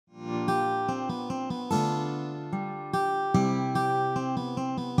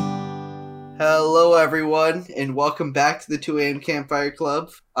Hello, everyone, and welcome back to the 2 a.m. Campfire Club.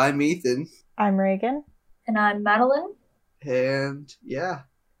 I'm Ethan, I'm Reagan. And I'm Madeline. and yeah,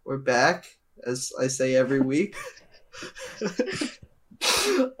 we're back, as I say every week.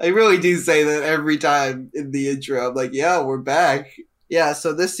 I really do say that every time in the intro. I'm like, yeah, we're back. Yeah,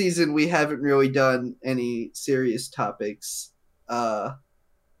 so this season we haven't really done any serious topics,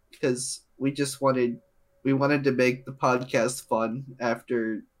 because we wanted to make the podcast fun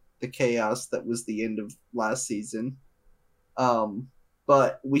after the chaos that was the end of last season.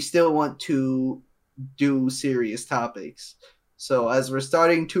 But we still want to do serious topics. So as we're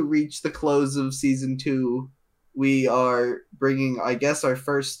starting to reach the close of season 2, we are bringing, I guess, our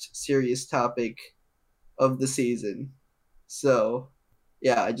first serious topic of the season. So,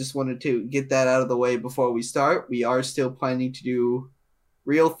 yeah, I just wanted to get that out of the way before we start. We are still planning to do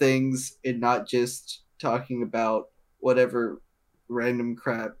real things and not just talking about whatever random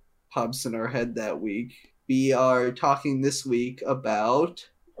crap pops in our head that week. We are talking this week about...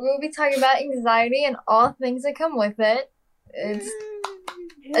 We'll be talking about anxiety and all things that come with it. It's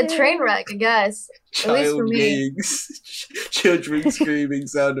a train wreck, I guess. At least for child me. gangs, children screaming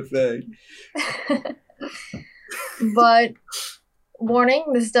sound effect. But warning,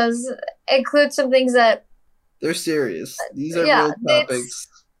 this does include some things that They're serious. These are yeah, real topics,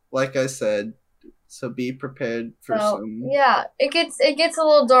 like I said. So be prepared for some. yeah, it gets a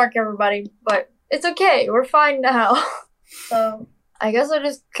little dark, everybody, but it's okay. We're fine now. So I guess I'll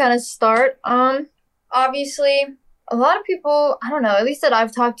just kind of start. Obviously, a lot of people, I don't know, at least that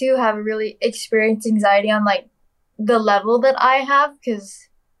I've talked to, have really experienced anxiety on like the level that I have, because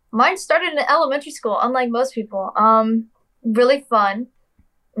mine started in elementary school, unlike most people. Really fun.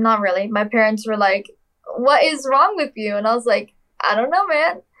 Not really. My parents were like, "What is wrong with you?" And I was like, "I don't know,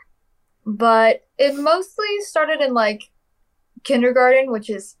 man." But it mostly started in like kindergarten, which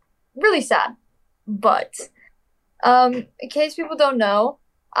is really sad. But in case people don't know,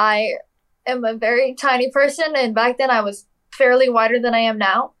 I am a very tiny person, and back then I was fairly wider than I am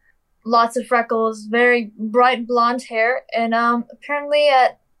now. Lots of freckles, very bright blonde hair, and apparently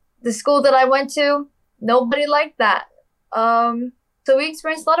at the school that I went to, nobody liked that. So we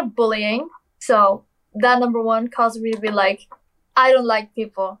experienced a lot of bullying. So that number one caused me to be like, I don't like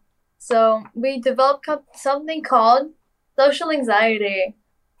people. So we developed something called social anxiety.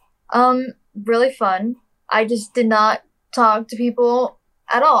 Really fun. I just did not talk to people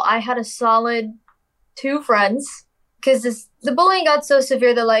at all. I had a solid 2 friends because the bullying got so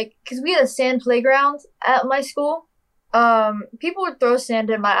severe that like, because we had a sand playground at my school, people would throw sand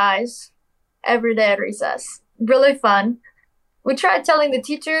in my eyes every day at recess. Really fun. We tried telling the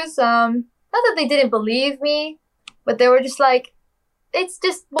teachers, not that they didn't believe me, but they were just like, it's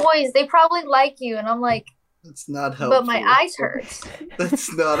just boys. They probably like you. And I'm like, That's not helpful. but my eyes hurt.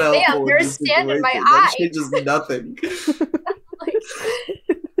 That's not helpful. Yeah, there's sand in my That eye. changes nothing.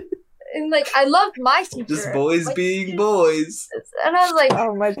 And like, I loved my teacher. Just boys My being teachers- boys. And I was like,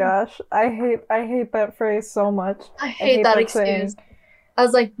 Oh my gosh, I hate that phrase so much. I hate that excuse. I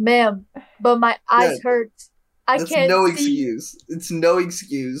was like, ma'am, but my eyes hurt. I That's can't no see. excuse. It's no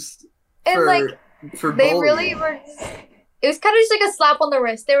excuse And for like, for they bullying. really were. It was kind of just like a slap on the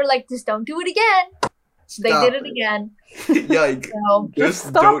wrist. They were like, just don't do it again. They Stop did it again. Yikes. So Just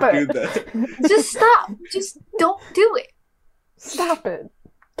Stop don't it. do that. just stop. Just don't do it. Stop it.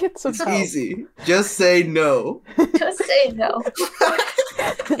 Get some It's help. easy. Just say no. Just say no.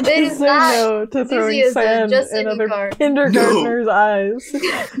 It is Just say not no to throwing easy as a sand just in any other card. kindergartners' eyes.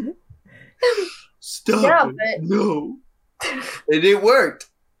 Stop Yeah, it. but- No. And it worked.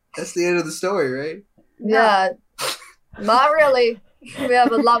 That's the end of the story, right? Yeah, not really. We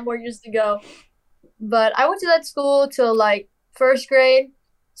have a lot more years to go. But I went to that school till like 1st grade.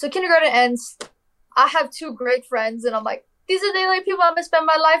 So kindergarten ends. I have 2 great friends, and I'm like, these are the only people I'm gonna spend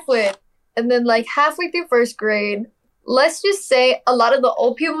my life with. And then like halfway through 1st grade, let's just say a lot of the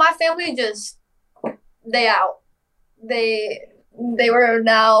old people in my family just they out. They were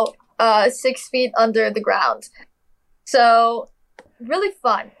now 6 feet under the ground. So really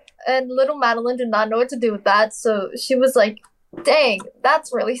fun. And little Madeline did not know what to do with that. So she was like, dang,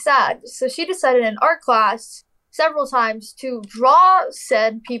 that's really sad. So she decided in art class several times to draw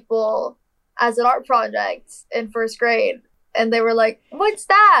said people as an art project in 1st grade. And they were like, what's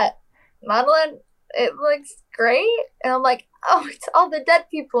that? Madeline, it looks great. And I'm like, oh, it's all the dead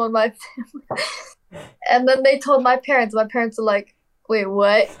people in my family. And then they told my parents. My parents are like, wait,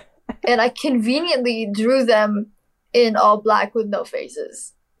 what? And I conveniently drew them in all black with no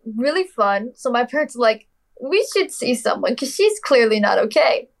faces. Really fun. So my parents were like, we should see someone because she's clearly not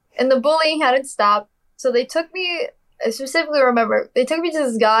okay. And the bullying hadn't stopped. So they took me, I specifically remember, they took me to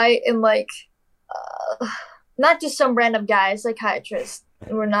this guy in like not just some random guy, a psychiatrist.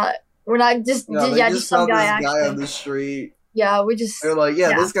 We're not just No, they just just some saw guy this guy on actually. the street. Yeah, we just They're like, yeah,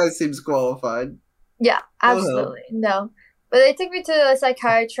 yeah. this guy seems qualified. Yeah, Go ahead. absolutely. No. But they took me to a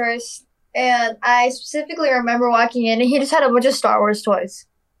psychiatrist, and I specifically remember walking in, and he just had a bunch of Star Wars toys.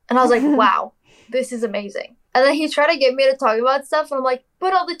 And I was like, wow, this is amazing. And then he tried to get me to talk about stuff, and I'm like,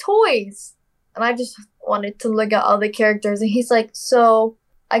 but all the toys. And I just wanted to look at all the characters, and he's like, so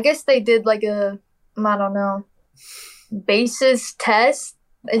I guess they did like a, I don't know, basis test,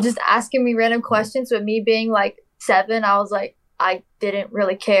 and just asking me random questions with me being like 7. I was like, I didn't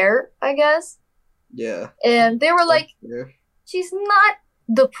really care, I guess. Yeah. And they were like, Yeah. she's not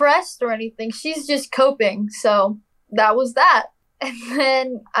depressed or anything. She's just coping. So that was that. And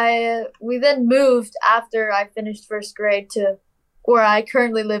then we then moved after I finished first grade to where I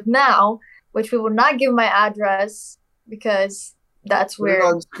currently live now, which we will not give my address because that's Put it where.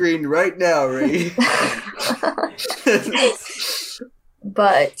 on screen right now, Ray.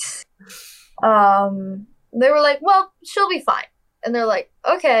 But they were like, well, she'll be fine. And they're like,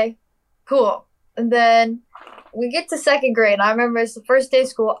 okay, cool. And then we get to second grade, and I remember it's the first day of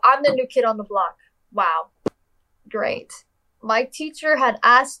school. I'm the new kid on the block. Wow. Great. My teacher had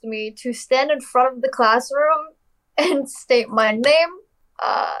asked me to stand in front of the classroom and state my name,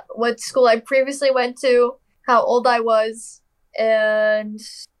 what school I previously went to, how old I was, and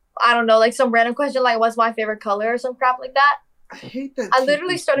I don't know, like some random question like what's my favorite color or some crap like that. I hate that. I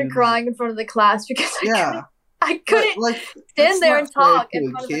literally started crying in front of the class because I couldn't stand there and talk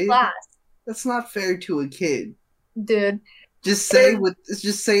in front of the class. That's not fair to a kid. Dude. Just say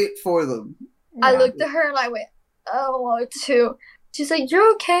it for them. Yeah. I looked at her and I went, I don't want to. She's like,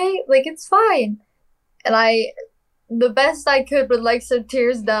 you're okay. Like, it's fine. And the best I could with like some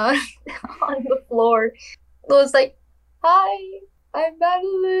tears down on the floor, was like, hi, I'm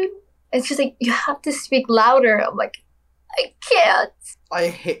Madeline. And she's like, you have to speak louder. I'm like, I can't. I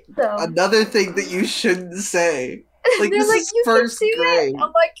hate another thing that you shouldn't say. Like, They're this like, is you first can do grade. it.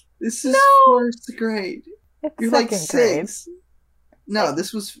 I'm like, This is no. first grade. It's You're like second 6. No,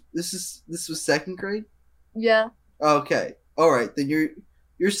 this was second grade? Yeah. Okay. Alright, then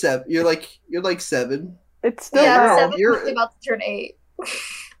you're 7. You're like 7. It's still Yeah, bad. 7 was about to turn 8.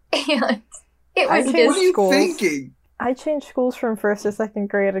 And it I was changed What are just you schools. thinking? I changed schools from first to second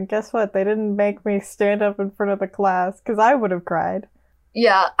grade, and guess what? They didn't make me stand up in front of the class, because I would have cried.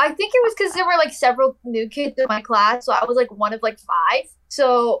 yeah, I think it was because there were like several new kids in my class, so I was like one of like 5.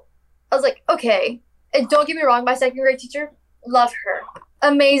 So I was like, okay. And don't get me wrong, my second grade teacher, love her,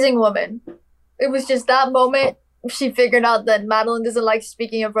 amazing woman. It was just that moment she figured out that Madeline doesn't like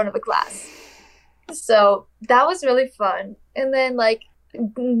speaking in front of a class. So that was really fun. And then like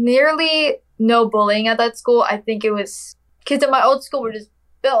nearly no bullying at that school. I think it was kids at my old school were just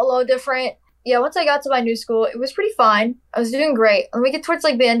built a little different. Yeah, once I got to my new school, it was pretty fine. I was doing great. And we get towards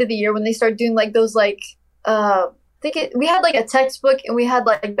like the end of the year when they start doing like those like we had like a textbook and we had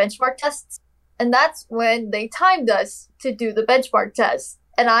like benchmark tests. And that's when they timed us to do the benchmark test.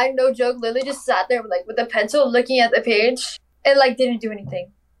 And I, no joke, literally just sat there like with a pencil looking at the page and like didn't do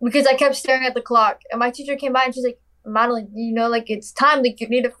anything. Because I kept staring at the clock. And my teacher came by and she's like, Madeline, you know, like it's time, like you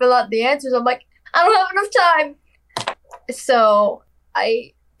need to fill out the answers. I'm like, I don't have enough time. So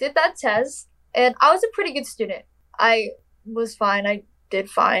I did that test and I was a pretty good student. I was fine. I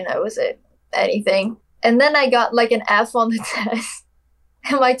did fine. I wasn't anything. And then I got like an F on the test.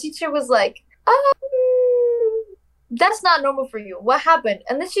 And my teacher was like, that's not normal for you. What happened?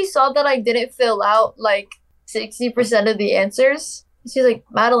 And then she saw that I didn't fill out like 60% of the answers. She's like,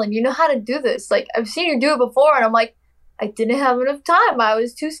 Madeline, you know how to do this. Like, I've seen you do it before. And I'm like, I didn't have enough time. I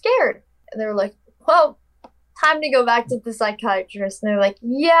was too scared. And they were like, well, time to go back to the psychiatrist. And they're like,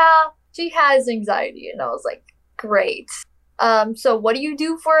 yeah, she has anxiety. And I was like, great. So what do you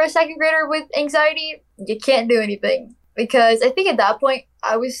do for a second grader with anxiety? You can't do anything. Because I think at that point,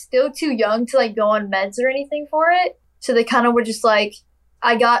 I was still too young to like go on meds or anything for it. So they kind of were just like,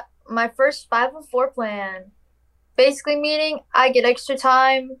 I got my first 504 plan. Basically meaning I get extra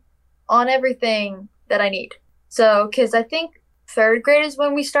time on everything that I need. So, because I think third grade is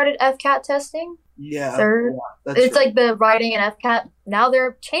when we started FCAT testing. Yeah. Third. Yeah, it's like the writing and FCAT. Now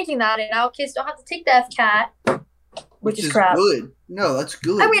they're changing that, and now kids don't have to take the FCAT, which is crap. Good. No, that's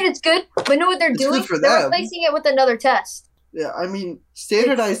good. I mean, it's good, but know what they're doing? They're replacing it with another test. Yeah, I mean,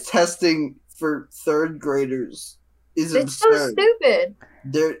 standardized testing for third graders is absurd. It's so stupid.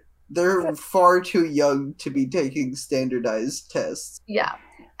 They're far too young to be taking standardized tests. Yeah.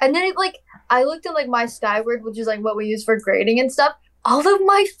 And then I looked at like my Skyward, which is like what we use for grading and stuff. All of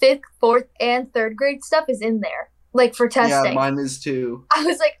my 5th, 4th, and 3rd grade stuff is in there. Like for testing. Yeah, mine is too. I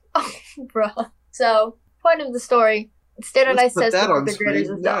was like, oh, bro. So, point of the story, Let's standardized put that testing with on the graders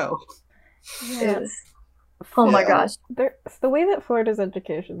screen is dumb. now. Yeah. Oh my Yeah. gosh. The way that Florida's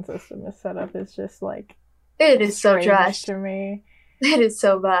education system is set up is just like It is so strange trash. to me. It is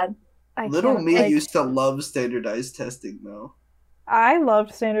so bad. Little can't, me like, used to love standardized testing, though. I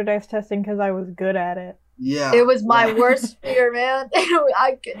loved standardized testing because I was good at it. Yeah. It was my worst fear, man.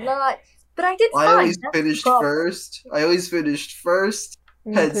 I could not. But I did fine. I always That's the finished problem. first.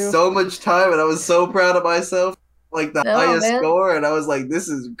 Me Had too. so much time, and I was so proud of myself. Like the No, highest man. score, and I was like, "This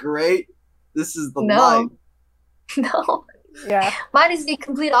is great. This is the No. life." No. Yeah. Mine is the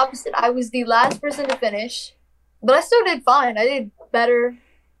complete opposite. I was the last person to finish, but I still did fine. I did better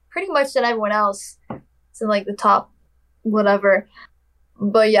pretty much than everyone else. It's in like the top whatever.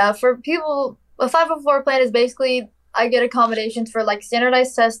 But yeah, for people, a 504 plan is basically I get accommodations for like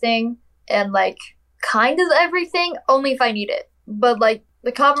standardized testing and like kind of everything, only if I need it. But like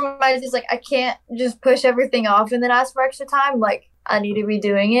the compromise is like I can't just push everything off and then ask for extra time. Like I need to be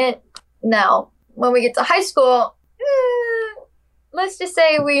doing it. Now, when we get to high school, let's just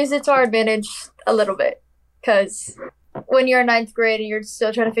say we use it to our advantage a little bit. Because when you're in ninth grade and you're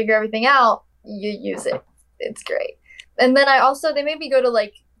still trying to figure everything out, you use it. It's great. And then they made me go to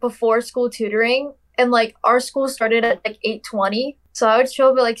like before school tutoring, and like our school started at like 8:20, so I would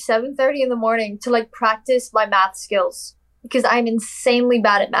show up at like 7:30 in the morning to like practice my math skills because I'm insanely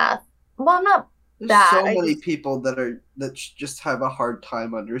bad at math. Well, I'm not There's bad. so many people that just have a hard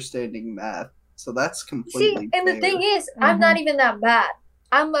time understanding math. So that's completely See, and the fair. thing is, I'm not even that bad.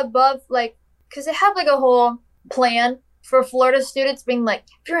 I'm above like because they have like a whole plan for Florida students being like,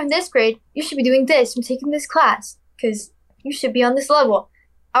 if you're in this grade, you should be doing this and taking this class because you should be on this level.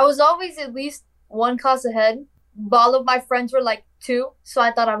 I was always at least one class ahead, but all of my friends were like 2, so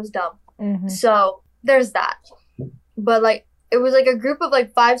I thought I was dumb. Mm-hmm. So there's that. But like it was like a group of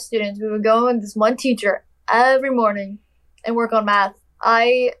like 5 students. We would go with this one teacher every morning and work on math.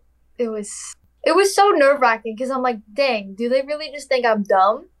 It was so nerve-wracking because I'm like, dang, do they really just think I'm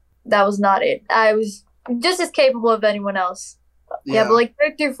dumb? That was not it. I was just as capable of anyone else. Yeah, but like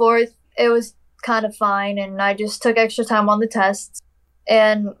 3rd through 4th, it was kind of fine, and I just took extra time on the tests,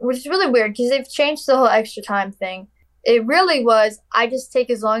 and which is really weird because they've changed the whole extra time thing. It really was, I just take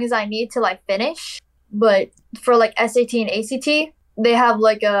as long as I need till I finish, but for like SAT and ACT, they have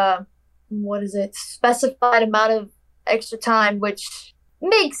like a, specified amount of extra time, which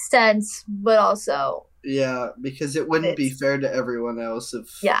makes sense, but also... Yeah, because it wouldn't be fair to everyone else if...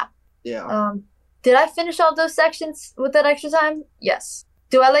 Yeah. Yeah. Did I finish all those sections with that extra time? Yes.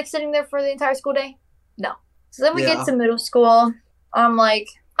 Do I like sitting there for the entire school day? No. So then we get to middle school. I'm like,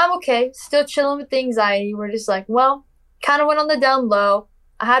 I'm okay. Still chilling with the anxiety. We're just like, well, kind of went on the down low.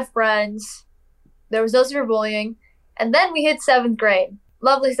 I had friends. There was no severe bullying. And then we hit 7th grade.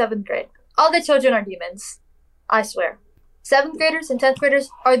 Lovely 7th grade. All the children are demons. I swear. 7th graders and 10th graders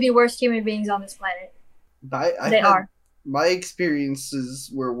are the worst human beings on this planet. They are. My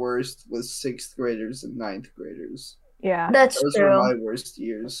experiences were worst with 6th graders and 9th graders. Yeah. Those true. Were my worst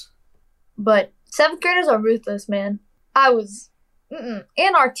years. But 7th graders are ruthless, man.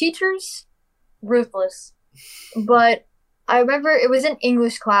 And our teachers, ruthless. But I remember it was an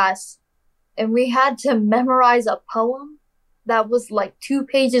English class, and we had to memorize a poem that was like 2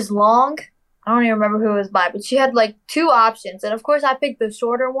 pages long. I don't even remember who it was by, but she had like 2 options. And of course, I picked the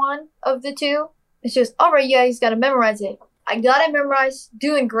shorter one of the 2. And she was, all right, yeah, he's got to memorize it. I got it memorized,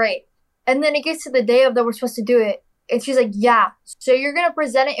 doing great. And then it gets to the day of that we're supposed to do it. And she's like, yeah, so you're going to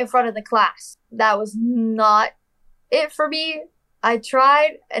present it in front of the class. That was not it for me. I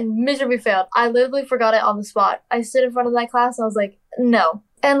tried and miserably failed. I literally forgot it on the spot. I stood in front of that class and I was like, no.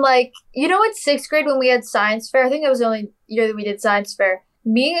 And like, you know, in 6th grade when we had science fair, I think that was the only year that we did science fair.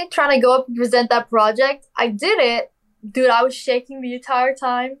 Me trying to go up and present that project, I did it. Dude, I was shaking the entire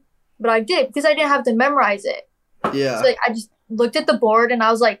time. But I did because I didn't have to memorize it. Yeah. So like, I just looked at the board and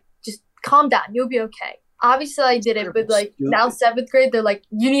I was like, just calm down. You'll be okay. Obviously, I did it. But like now 7th grade, they're like,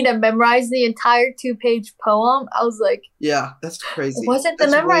 you need to memorize the entire 2-page poem. I was like, yeah, that's crazy. It wasn't the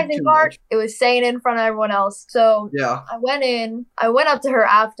memorizing part. It was saying it in front of everyone else. So yeah. I went up to her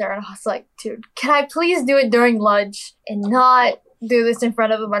after and I was like, dude, can I please do it during lunch and not do this in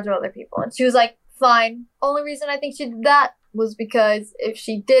front of a bunch of other people? And she was like, fine. Only reason I think she did that was because if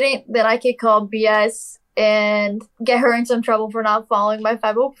she didn't, then I could call BS and get her in some trouble for not following my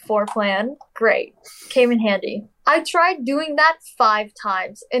 504 plan. Great. Came in handy. I tried doing that 5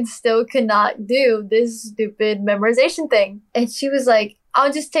 times and still could not do this stupid memorization thing. And she was like,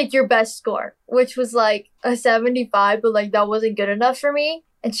 I'll just take your best score, which was like a 75, but like that wasn't good enough for me.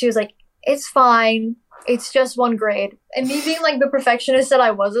 And she was like, it's fine. it's just one grade. And me being like the perfectionist that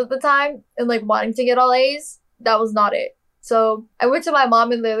I was at the time and like wanting to get all A's, that was not it. So I went to my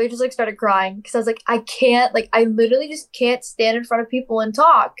mom and literally just like started crying because I was like, I can't, like, I literally just can't stand in front of people and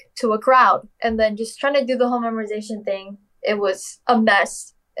talk to a crowd. And then just trying to do the whole memorization thing, it was a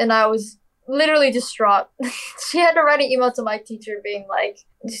mess. And I was literally distraught. She had to write an email to my teacher being like,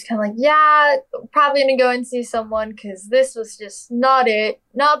 just kind of like, yeah, probably gonna go and see someone because this was just not it.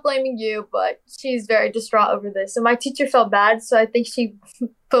 Not blaming you, but she's very distraught over this. And my teacher felt bad, so I think she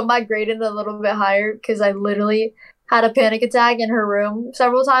put my grade in a little bit higher because I literally had a panic attack in her room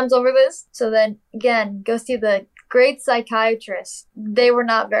several times over this. So then again, go see the great psychiatrist. They were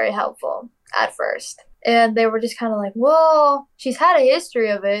not very helpful at first. And they were just kind of like, well, she's had a history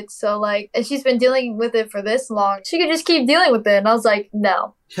of it. So, like, and she's been dealing with it for this long. She could just keep dealing with it. And I was like,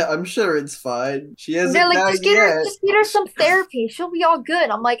 no. Yeah, I'm sure it's fine. She hasn't They're like, died just get yet. her some therapy. She'll be all good.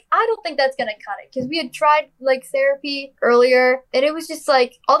 I'm like, I don't think that's going to cut it. Because we had tried, like, therapy earlier. And it was just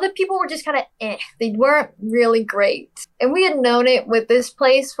like, all the people were just kind of They weren't really great. And we had known it with this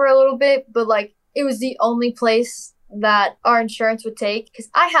place for a little bit. But, like, it was the only place that our insurance would take because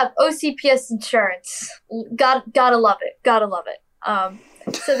I have OCPS insurance. Gotta love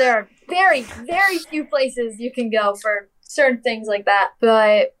it. So there are very, very few places you can go for certain things like that.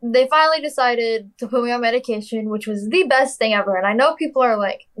 But they finally decided to put me on medication, which was the best thing ever. And I know people are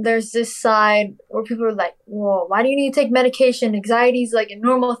like, there's this side where people are like, whoa, why do you need to take medication? Anxiety is like a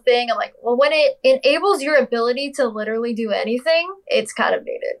normal thing. I'm like, well, when it enables your ability to literally do anything, it's kind of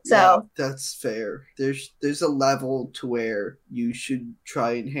needed. So yeah, that's fair. There's a level to where you should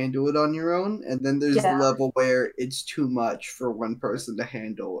try and handle it on your own, and then there's the level where it's too much for one person to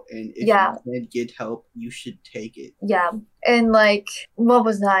handle, and if you can get help, you should take it. Yeah. And like, what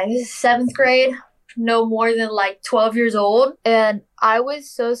was that? This is 7th grade, no more than like 12 years old. And I was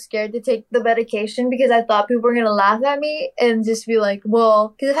so scared to take the medication because I thought people were going to laugh at me and just be like,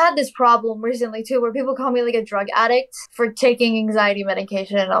 well, because I've had this problem recently too, where people call me like a drug addict for taking anxiety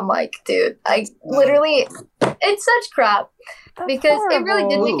medication. And I'm like, dude, I literally, it's such crap. That's because horrible. It really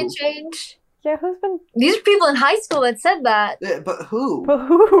did make a change. Yeah, who's been... These are people in high school that said that. Yeah, but who? But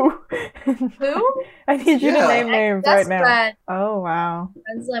who? Who? I need you to name names right now. Friend. Oh, wow.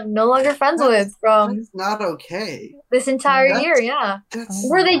 Friends I'm no longer friends with from... That's not okay. This entire year, yeah.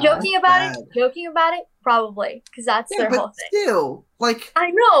 Were they joking about it? Joking about it? Probably. Because that's their whole thing. Still, like...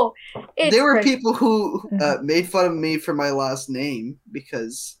 I know. There were people who made fun of me for my last name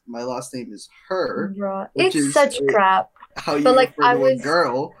because my last name is Her. Which is such crap. How you refer to a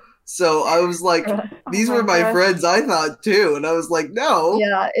girl. So I was like, these were my friends, I thought, too. And I was like, no.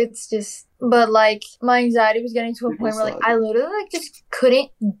 Yeah, it's just... But, like, my anxiety was getting to a point where, like, I literally, like, just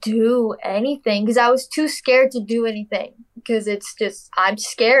couldn't do anything. Because I was too scared to do anything. Because it's just... I'm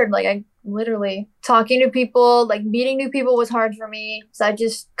scared. Like, I literally... Talking to people, like, meeting new people was hard for me. So I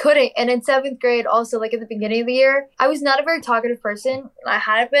just couldn't. And in 7th grade, also, like, at the beginning of the year, I was not a very talkative person. I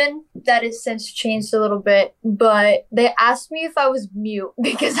hadn't been. That has since changed a little bit. But they asked me if I was mute.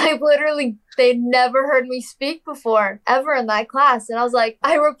 Because I literally... They'd never heard me speak before. Ever in that class. And I was like...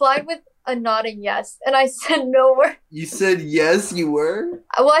 I replied with a nodding yes. And I said no word. You said yes, you were?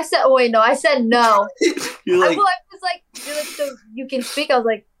 Well, I said... Oh, wait, no. I said no. You're like... I was like, so you can speak? I was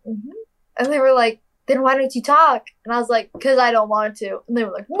like, mm-hmm. And they were like, then why don't you talk? And I was like, because I don't want to. And they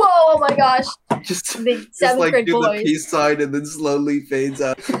were like, whoa, oh my gosh. Just seventh like grade do boys. the peace sign and then slowly fades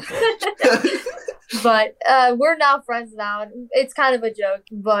out. But we're now friends now. It's kind of a joke.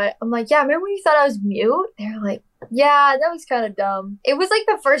 But I'm like, yeah, remember when you thought I was mute? They were like, yeah, that was kind of dumb. It was like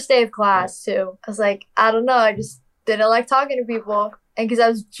the first day of class, too. I was like, I don't know. I just didn't like talking to people. And because I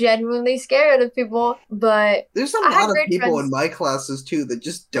was genuinely scared of people, but there's a lot of people in my classes too that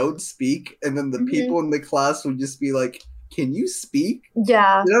just don't speak, and then the people in the class would just be like, "Can you speak?"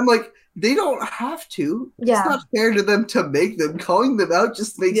 Yeah, and I'm like, they don't have to. Yeah, it's not fair to them to make them. Calling them out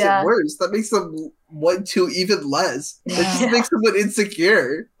just makes it worse. That makes them want to even less. It just makes someone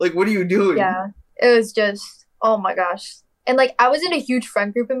insecure. Like, what are you doing? Yeah, it was just, oh my gosh. And, like, I was in a huge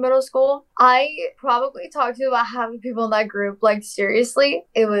friend group in middle school. I probably talked to about half of people in that group. Like, seriously,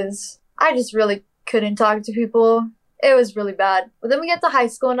 I just really couldn't talk to people. It was really bad. But then we get to high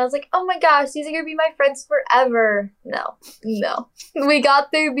school, and I was like, oh my gosh, these are going to be my friends forever. No. We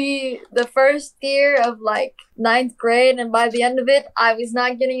got through the first year of, like, 9th grade, and by the end of it, I was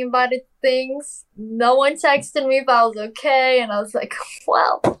not getting invited to things. No one texted me if I was okay, and I was like,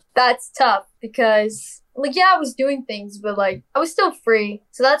 well, that's tough because... Like, yeah, I was doing things, but, like, I was still free.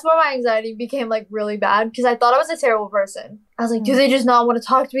 So that's where my anxiety became, like, really bad because I thought I was a terrible person. I was like, do they just not want to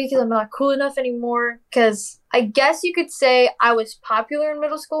talk to me because I'm not cool enough anymore? Because I guess you could say I was popular in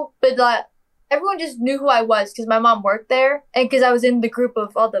middle school, but everyone just knew who I was because my mom worked there and because I was in the group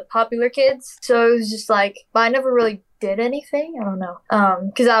of all the popular kids. So it was just like, but I never really did anything. I don't know.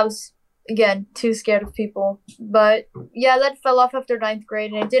 Because I was, again, too scared of people. But yeah, that fell off after ninth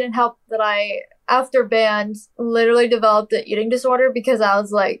grade, and it didn't help that I, after band, literally developed an eating disorder because I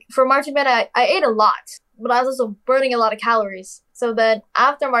was like, for marching band, I ate a lot, but I was also burning a lot of calories. So then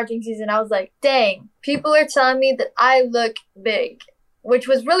after marching season, I was like, dang, people are telling me that I look big, which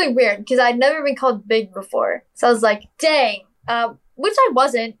was really weird because I'd never been called big before. So I was like, dang, which I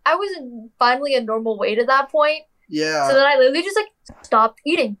wasn't. I was finally a normal weight at that point. Yeah. So then I literally just like stopped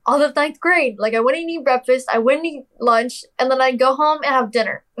eating all of ninth grade. Like I wouldn't eat breakfast, I wouldn't eat lunch, and then I'd go home and have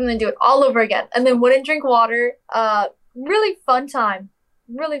dinner and then do it all over again. And then wouldn't drink water. Really fun time.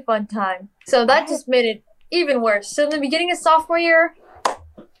 Really fun time. So that just made it even worse. So in the beginning of sophomore year,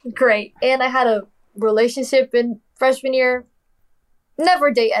 great. And I had a relationship in freshman year.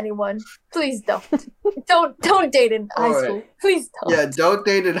 Never date anyone. Please don't. Don't date in high school. Please don't. Yeah, don't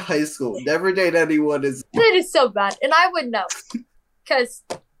date in high school. Never date anyone. It is so bad. And I would know. Because,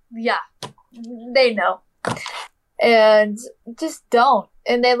 yeah, they know. And just don't.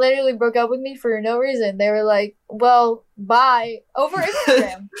 And they literally broke up with me for no reason. They were like, well, bye. Over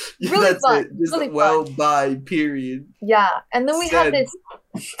Instagram. Yeah, really that's fun. it. Just really well, fun. bye, period. Yeah. And then we had this...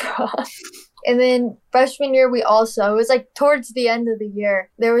 And then freshman year, it was like towards the end of the year,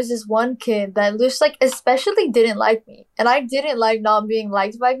 there was this one kid that just like especially didn't like me. And I didn't like not being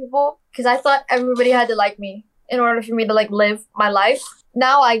liked by people because I thought everybody had to like me in order for me to like live my life.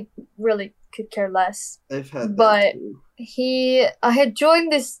 Now I really could care less. I've had but that too. I had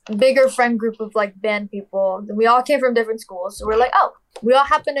joined this bigger friend group of like band people. We all came from different schools. So we're like, oh, we all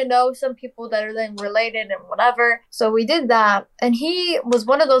happen to know some people that are then related and whatever. So we did that. And he was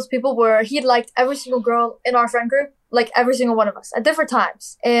one of those people where he liked every single girl in our friend group, like every single one of us at different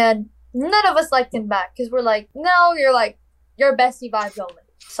times. And none of us liked him back because we're like, no, you're bestie vibes only.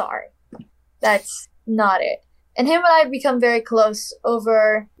 Sorry. That's not it. And him and I become very close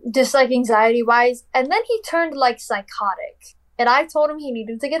over just like anxiety wise. And then he turned like psychotic. And I told him he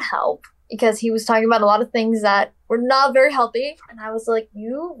needed to get help because he was talking about a lot of things that were not very healthy. And I was like,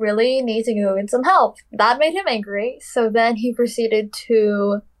 you really need to go get some help. That made him angry. So then he proceeded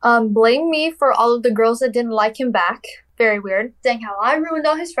to blame me for all of the girls that didn't like him back. Very weird. Saying how I ruined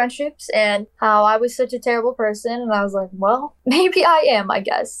all his friendships and how I was such a terrible person. And I was like, well, maybe I am, I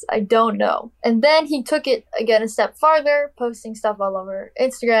guess. I don't know. And then he took it again a step farther, posting stuff all over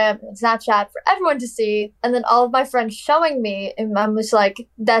Instagram and Snapchat for everyone to see. And then all of my friends showing me, and I'm just like,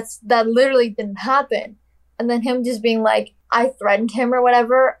 that literally didn't happen. And then him just being like, I threatened him or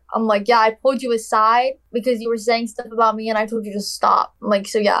whatever. I'm like, yeah, I pulled you aside because you were saying stuff about me and I told you to stop. I'm like,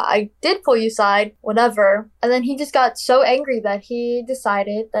 so yeah, I did pull you aside, whatever. And then he just got so angry that he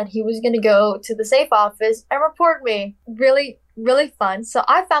decided that he was going to go to the safe office and report me. Really, really fun. So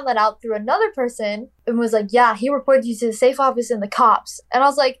I found that out through another person and was like, yeah, he reported you to the safe office and the cops. And I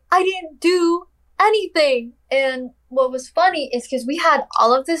was like, I didn't do anything. And what was funny is because we had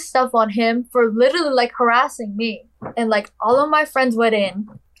all of this stuff on him for literally like harassing me. And like all of my friends went in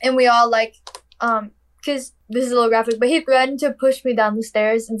and we all like, because this is a little graphic, but he threatened to push me down the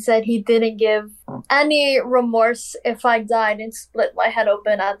stairs and said he didn't give any remorse if I died and split my head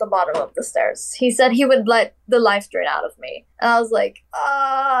open at the bottom of the stairs. He said he would let the life drain out of me. And I was like,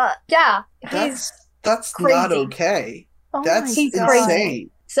 yeah. That's crazy. Not okay. Oh That's He's insane.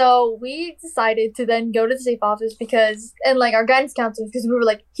 crazy. So we decided to then go to the safe office and like our guidance counselors, because we were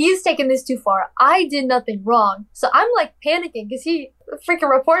like, he's taking this too far. I did nothing wrong. So I'm like panicking because he freaking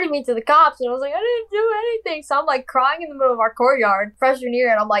reported me to the cops and I was like, I didn't do anything. So I'm like crying in the middle of our courtyard freshman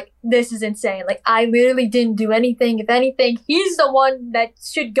year and I'm like, this is insane. Like I literally didn't do anything. If anything, he's the one that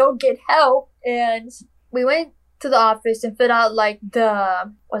should go get help. And we went to the office and fit out like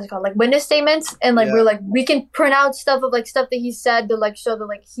the like witness statements, and like we're like, we can print out stuff of like stuff that he said to like show that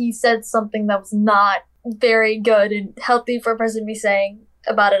like he said something that was not very good and healthy for a person to be saying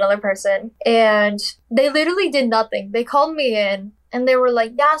about another person. And they literally did nothing. They called me in and they were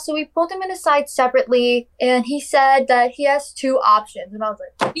like, yeah, so we pulled him in aside separately and he said that he has two options. And I was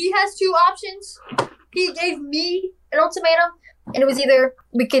like, he has two options? He gave me an ultimatum, and it was either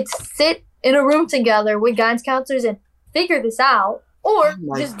we could sit in a room together with guidance counselors and figure this out, or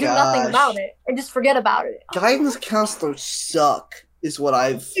just do nothing about it and just forget about it. Guidance counselors suck, is what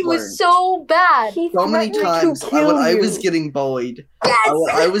I've learned. It was so bad. So many times when I was getting bullied, yes!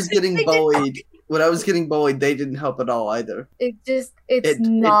 I was getting bullied. When I was getting bullied, they didn't help at all either. It's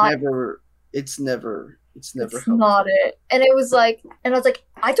never helped. Not it. And it was like, and I was like,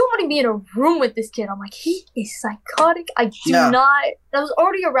 I don't want to be in a room with this kid. I'm like, he is psychotic. I do not. And I was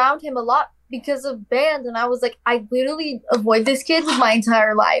already around him a lot because of band. And I was like, I literally avoid this kid with my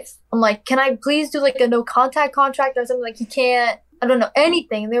entire life. I'm like, can I please do like a no contact contract or something? Like, he can't, I don't know,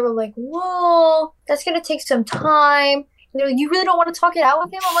 anything. And they were like, well, that's going to take some time. And they're like, you really don't want to talk it out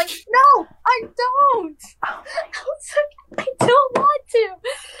with him? I'm like, no, I don't. I was like, I don't want to.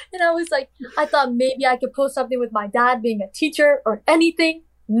 And I was like, I thought maybe I could post something with my dad being a teacher or anything.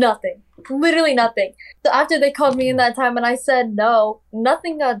 Nothing. Literally nothing. So after they called me in that time and I said no,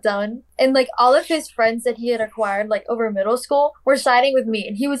 nothing got done. And like all of his friends that he had acquired like over middle school were siding with me,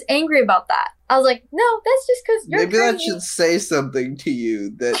 and he was angry about that. I was like, no, that's just because you're Maybe crazy. that should say something to you,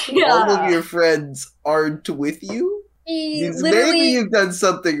 that Yeah. all of your friends aren't with you. He Means literally, maybe you've done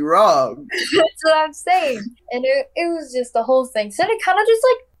something wrong. that's what I'm saying. And it was just the whole thing. So it kind of just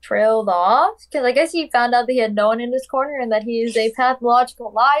like trailed off, because I guess he found out that he had no one in his corner and that he is a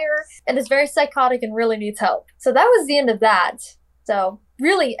pathological liar and is very psychotic and really needs help. So that was the end of that. So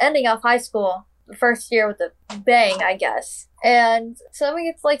really ending off high school the first year with a bang, I guess. And so then we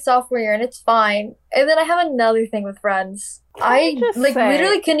get to like sophomore year and it's fine. And then I have another thing with friends. I like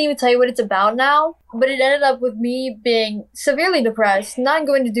literally couldn't even tell you what it's about now, but it ended up with me being severely depressed, not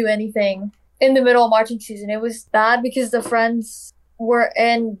going to do anything in the middle of marching season. It was bad because the friends were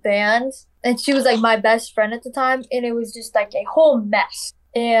in band and she was like my best friend at the time, and it was just like a whole mess.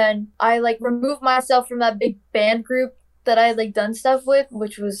 And I like removed myself from that big band group that I had like done stuff with,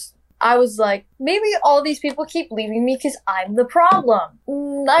 which was, I was like, maybe all these people keep leaving me because I'm the problem.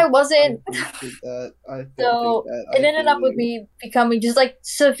 I wasn't. So it ended up with me becoming just like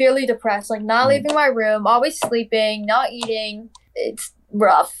severely depressed, like not leaving my room, always sleeping, not eating. It's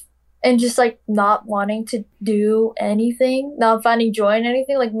rough. And just like not wanting to do anything, not finding joy in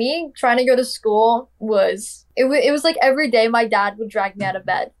anything. Like me trying to go to school was, it was like every day my dad would drag me out of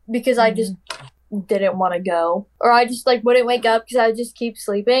bed because I just didn't want to go. Or I just like wouldn't wake up because I just keep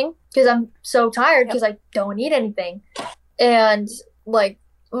sleeping because I'm so tired because I don't eat anything. And like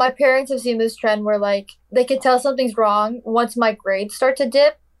my parents have seen this trend where like they can tell something's wrong once my grades start to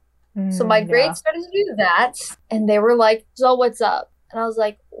dip. So my grades started to do that. And they were like, so what's up? And I was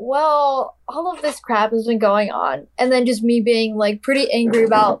like, well, all of this crap has been going on. And then just me being like pretty angry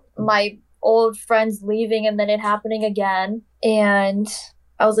about my old friends leaving and then it happening again. And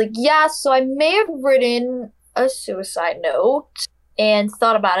I was like, yeah, so I may have written a suicide note and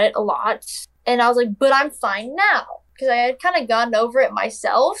thought about it a lot. And I was like, but I'm fine now. Because I had kind of gotten over it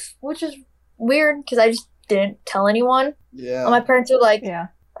myself, which is weird because I just didn't tell anyone. Yeah. And my parents were like,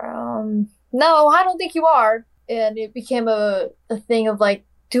 no, I don't think you are. And it became a thing of like,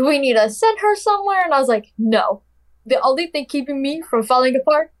 do we need to send her somewhere? And I was like, no. The only thing keeping me from falling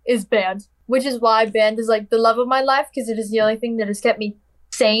apart is band, which is why band is like the love of my life, because it is the only thing that has kept me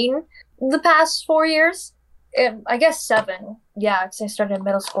sane the past 4 years. And I guess 7. Yeah, because I started in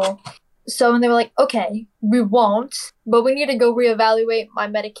middle school. So when they were like, okay, we won't, but we need to go reevaluate my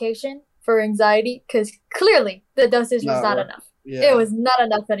medication for anxiety, because clearly the dosage was not enough. Yeah. It was not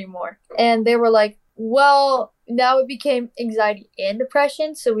enough anymore. And they were like, well, now it became anxiety and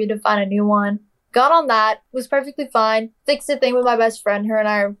depression, so we had to find a new one. Got on that, was perfectly fine. Fixed the thing with my best friend. Her and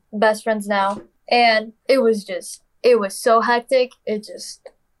I are best friends now. And it was so hectic.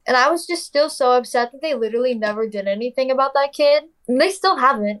 And I was just still so upset that they literally never did anything about that kid. And they still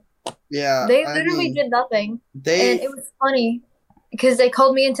haven't. Yeah. They literally did nothing. And it was funny because they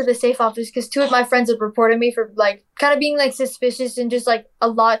called me into the safe office because 2 of my friends had reported me for like kind of being like suspicious and just like a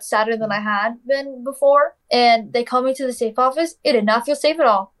lot sadder than I had been before. And they called me to the safe office. It did not feel safe at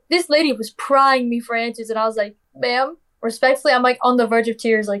all. This lady was prying me for answers, and I was like, ma'am, respectfully, I'm like on the verge of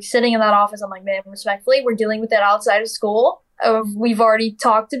tears, like sitting in that office. I'm like, ma'am, respectfully, we're dealing with that outside of school. We've already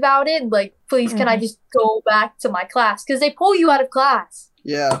talked about it. Like, please, can I just go back to my class? Because they pull you out of class.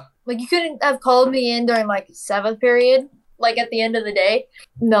 Yeah. Like, you couldn't have called me in during like 7th period. Like at the end of the day,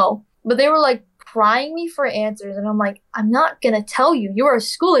 no. But they were like prying me for answers, and I'm like, I'm not gonna tell you. You are a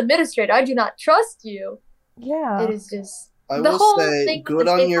school administrator. I do not trust you. Yeah. It is just. I will say, good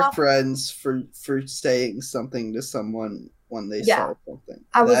on your friends for saying something to someone when they saw something.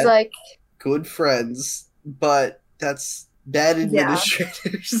 I was like, good friends, but that's bad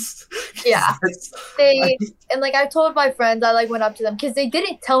administrators. Yeah. And like I told my friends, I like went up to them because they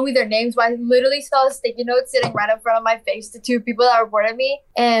didn't tell me their names, but I literally saw a sticky note sitting right in front of my face to 2 people that reported me.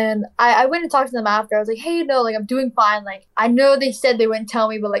 And I went and talked to them after. I was like, hey, no, like I'm doing fine. Like I know they said they wouldn't tell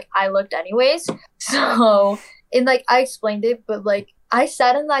me, but like I looked anyways. So, and like I explained it, but like I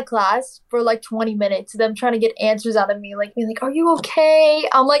sat in that class for like 20 minutes, them trying to get answers out of me, like being like, are you okay?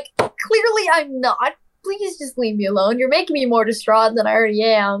 I'm like, clearly I'm not. Please just leave me alone. You're making me more distraught than I already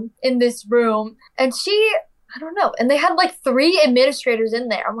am in this room. And I don't know. And they had like 3 administrators in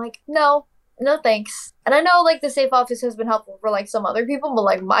there. I'm like, no, no thanks. And I know like the safe office has been helpful for like some other people, but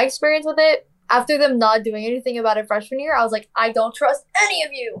like my experience with it, after them not doing anything about it freshman year, I was like, I don't trust any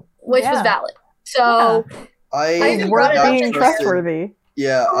of you, which was valid. So I They weren't being trustworthy.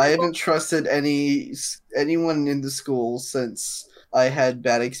 Yeah, I haven't trusted anyone in the school since I had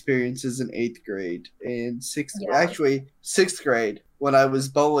bad experiences in 8th grade and sixth grade when I was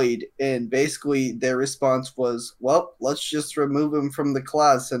bullied, and basically their response was, well, let's just remove him from the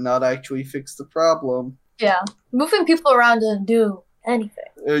class and not actually fix the problem. Yeah, moving people around doesn't do anything.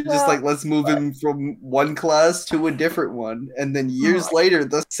 It was just like, let's move him from one class to a different one, and then years later,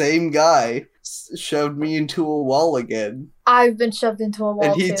 the same guy shoved me into a wall again. I've been shoved into a wall,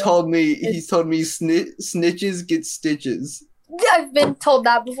 and he too. told me, snitches get stitches. I've been told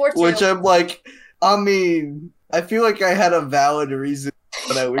that before, too. Which I'm like, I mean, I feel like I had a valid reason for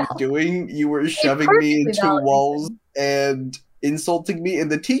what I was doing. You were shoving me into walls and insulting me, and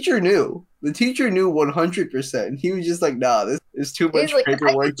the teacher knew. The teacher knew 100%. He was just like, nah, this is too much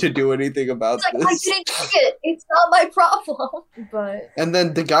paperwork to do anything about this. I didn't see it. It's not my problem. And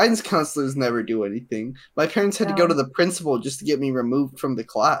then the guidance counselors never do anything. My parents had to go to the principal just to get me removed from the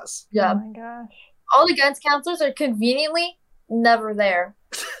class. Yeah. Oh my gosh. All the guidance counselors are conveniently never there.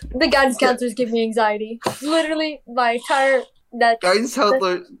 The guidance counselors give me anxiety. Literally, my entire... Guidance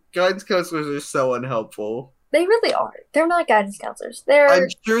counselors are so unhelpful. They really are. They're not guidance counselors. I'm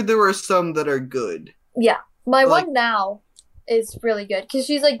sure there are some that are good. Yeah. My one now is really good because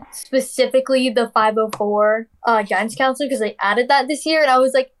she's like specifically the 504 guidance counselor because they added that this year, and I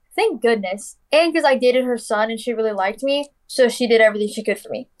was like, thank goodness. And because I dated her son and she really liked me, so she did everything she could for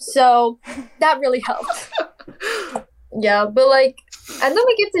me. So that really helped. Yeah, but like, and then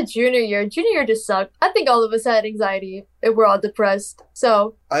we get to junior year. Junior year just sucked. I think all of us had anxiety and we're all depressed.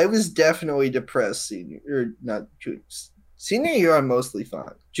 So I was definitely depressed senior year. I'm mostly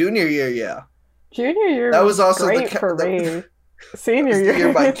fine. Junior year, yeah. Junior year that was also great for me. Senior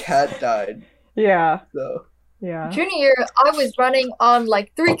year, my cat died. Yeah. So yeah. Junior year, I was running on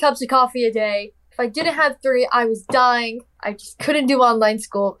like 3 cups of coffee a day. If I didn't have 3, I was dying. I just couldn't do online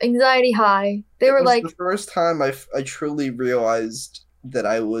school. Anxiety high. It was the first time I truly realized that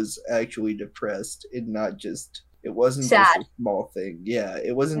I was actually depressed and not just, it wasn't sad. Just a small thing. Yeah,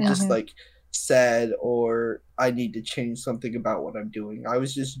 it wasn't just like sad or I need to change something about what I'm doing. I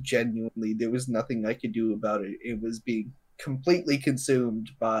was just genuinely, there was nothing I could do about it. It was being completely consumed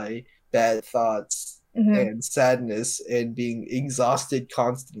by bad thoughts and sadness and being exhausted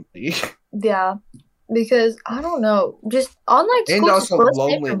constantly. Yeah. Because I don't know, just online school. And also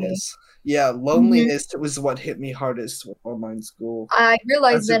loneliness. Yeah, loneliness was what hit me hardest with online school. I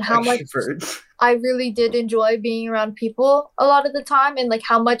realized then how much I really did enjoy being around people a lot of the time, and like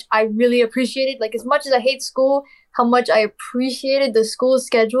how much I really appreciated, like as much as I hate school, how much I appreciated the school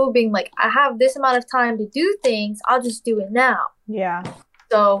schedule being like, I have this amount of time to do things, I'll just do it now. Yeah.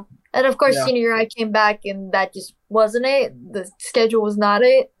 So, and of course, senior year I came back and that just wasn't it. The schedule was not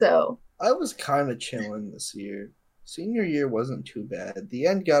it, so. I was kind of chilling this year. Senior year wasn't too bad. The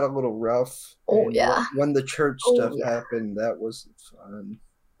end got a little rough. Oh, yeah. When the church stuff happened, that wasn't fun.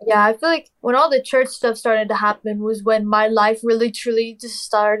 Yeah, I feel like when all the church stuff started to happen was when my life really, truly just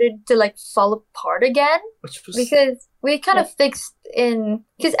started to, like, fall apart again. Because we kind of fixed in...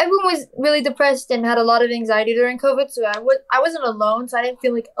 Because everyone was really depressed and had a lot of anxiety during COVID, so I wasn't alone, so I didn't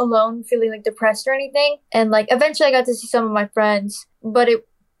feel, like, alone, feeling, like, depressed or anything. And, like, eventually I got to see some of my friends, but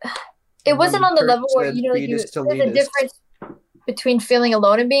it wasn't on the level where, you know, like there's a difference between feeling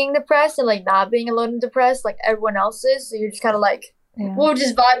alone and being depressed and, like, not being alone and depressed like everyone else is. So you're just kind of like, we'll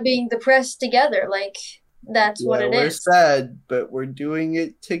just vibe being depressed together. Like, that's what it is. We're sad, but we're doing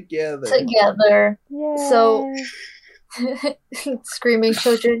it together. Yay. So, screaming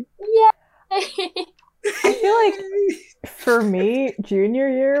children. Yay! I feel like for me, junior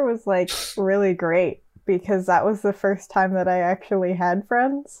year was, like, really great because that was the first time that I actually had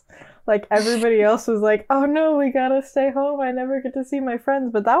friends. Like, everybody else was like, oh no, we gotta stay home, I never get to see my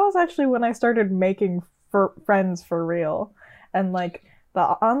friends. But that was actually when I started making friends for real. And, like, the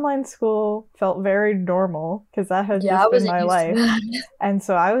online school felt very normal, because that had just been my life. And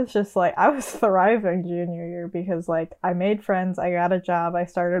so I was just, like, I was thriving junior year, because, like, I made friends, I got a job, I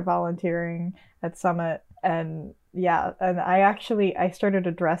started volunteering at Summit, and yeah, and I started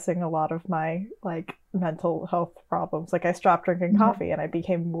addressing a lot of my, like, mental health problems. Like, I stopped drinking coffee and I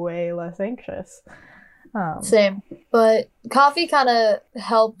became way less anxious. Same. But coffee kind of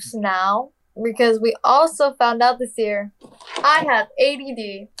helps now because we also found out this year I have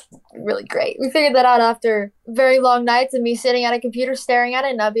ADD. Really great. We figured that out after very long nights of me sitting at a computer staring at it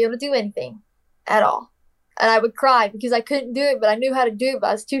and not be able to do anything at all. And I would cry because I couldn't do it, but I knew how to do it, but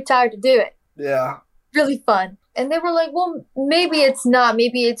I was too tired to do it. Yeah. Really fun. And they were like, well, maybe it's not.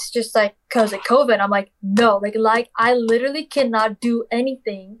 Maybe it's just like because of COVID. I'm like, no, like I literally cannot do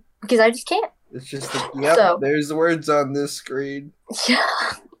anything because I just can't. It's just like, yep, So there's the words on this screen. yeah,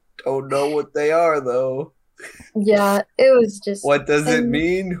 Don't know what they are, though. yeah, it was just. What does it and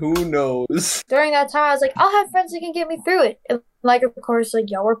mean? Who knows? during that time, I was like, I'll have friends that can get me through it. And, like, of course, like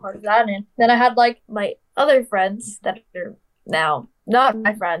y'all were part of that, and then I had like my other friends that are now not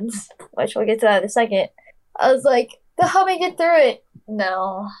my friends, which we'll get to that in a second. I was like, they'll help me get through it.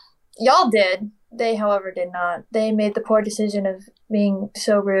 No, y'all did. They, however, did not. They made the poor decision of being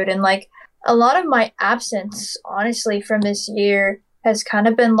so rude, and like a lot of my absence, honestly, from this year has kind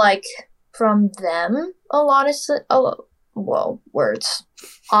of been like from them. A lot of well, words,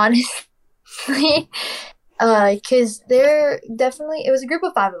 honestly, because they're definitely, it was a group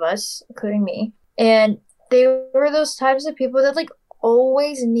of 5 of us, including me, and they were those types of people that like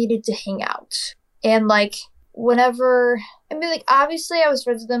always needed to hang out. And like whenever, I mean, like obviously I was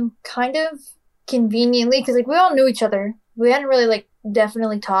friends with them kind of conveniently because like we all knew each other. We hadn't really like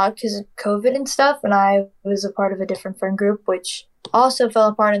definitely talked because of COVID and stuff, and I was a part of a different friend group which also fell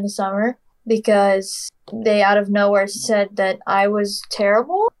apart in the summer because they out of nowhere said that I was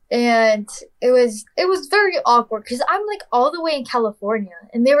terrible, and it was very awkward because I'm like all the way in California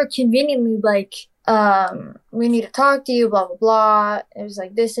and they were conveniently like, we need to talk to you, blah blah blah. It was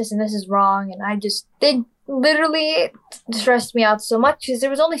like this and this is wrong, and I just did literally stressed me out so much because there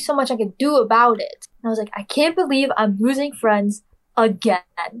was only so much I could do about it. And I was like, I can't believe I'm losing friends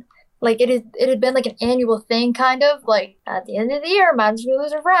again. Like it had been like an annual thing, kind of like at the end of the year, man's gonna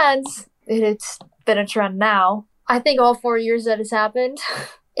lose her friends. It's been a trend now. I think all 4 years that has happened.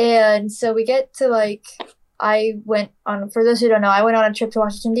 And so we get to like, I went on, for those who don't know, I went on a trip to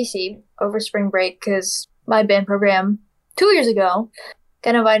Washington, D.C. over spring break because my band program 2 years ago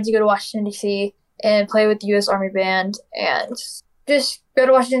got invited to go to Washington, D.C. and play with the U.S. Army Band and just go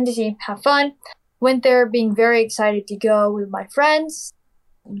to Washington, D.C., have fun. Went there being very excited to go with my friends,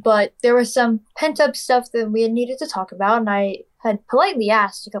 but there was some pent-up stuff that we had needed to talk about, and I had politely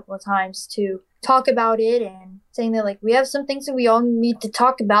asked a couple of times to talk about it and saying that like we have some things that we all need to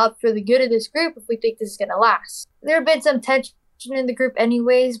talk about for the good of this group if we think this is going to last. There have been some tension in the group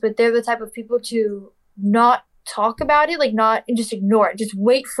anyways, but they're the type of people to not talk about it, like not just ignore it, just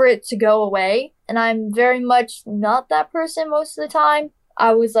wait for it to go away. And I'm very much not that person most of the time.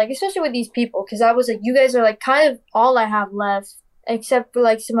 I was like, especially with these people, because I was like, you guys are like kind of all I have left except for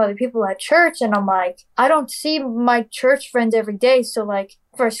like some other people at church, and I'm like, I don't see my church friends every day, so like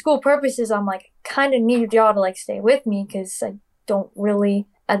for school purposes I'm like kind of need y'all to like stay with me because I don't really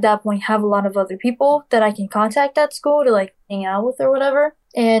at that point have a lot of other people that I can contact at school to like hang out with or whatever.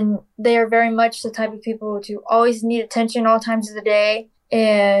 And they are very much the type of people to always need attention all times of the day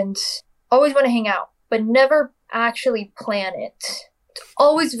and always want to hang out but never actually plan it. It's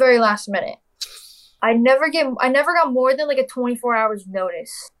always very last minute. I never got more than like a 24 hours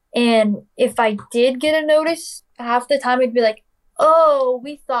notice. And if I did get a notice, half the time it'd be like, oh,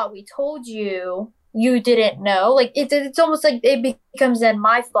 we thought we told you. You didn't know. Like it's almost like it becomes then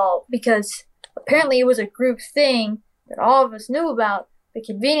my fault because apparently it was a group thing that all of us knew about. But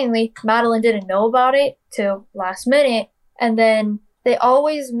conveniently, Madeline didn't know about it till last minute. And then they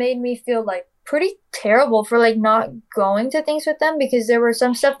always made me feel like pretty terrible for like not going to things with them because there were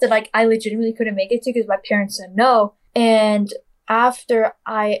some stuff that like I legitimately couldn't make it to because my parents said no. And after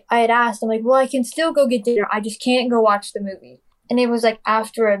I had asked, I'm like, well, I can still go get dinner. I just can't go watch the movie. And it was like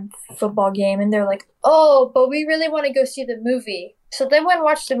after a football game, and they're like, oh, but we really want to go see the movie. So they went and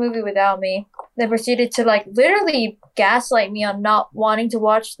watched the movie without me. They proceeded to like literally gaslight me on not wanting to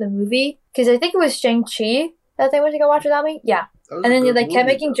watch the movie because I think it was Shang-Chi that they went to go watch without me. Yeah. And then they like kept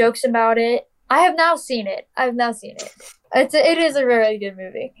making jokes about it. I have now seen it. It is a very good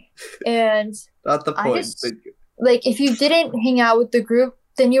movie. And not the point. Like if you didn't hang out with the group,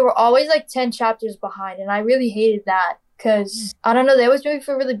 then you were always like 10 chapters behind. And I really hated that because I don't know, they always made me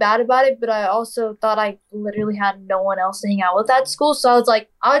feel really bad about it. But I also thought I literally had no one else to hang out with at school. So I was like,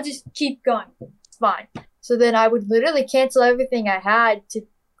 I'll just keep going. It's fine. So then I would literally cancel everything I had to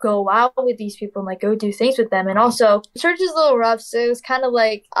go out with these people and like go do things with them. And also church is a little rough. So it was kind of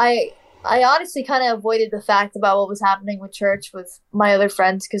like I honestly kind of avoided the fact about what was happening with church with my other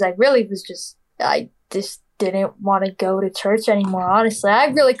friends because I just didn't want to go to church anymore, honestly. I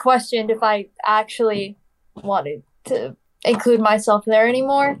really questioned if I actually wanted to include myself there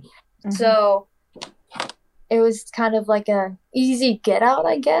anymore. Mm-hmm. So it was kind of like a easy get out,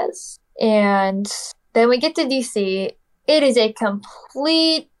 I guess. And then we get to DC. It is a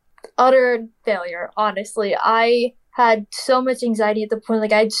complete, utter failure, honestly. I had so much anxiety at the point,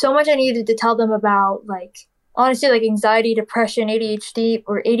 like, I had so much I needed to tell them about, like, honestly, like, anxiety, depression, ADHD,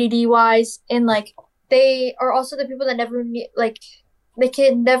 or ADD wise. And, like, they are also the people that never, like, they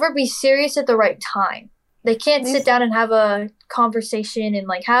can never be serious at the right time. They can't sit down and have a conversation and,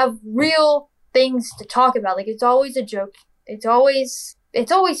 like, have real things to talk about. Like, it's always a joke. It's always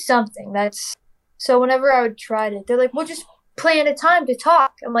something that's, so whenever I would try to, they're like, we'll just plan a time to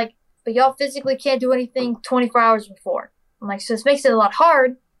talk. I'm like, but y'all physically can't do anything 24 hours before. I'm like, so this makes it a lot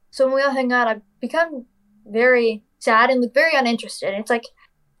hard. So when we all hang out, I've become very sad and very uninterested. It's like,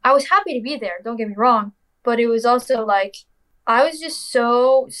 I was happy to be there, don't get me wrong, but it was also like, I was just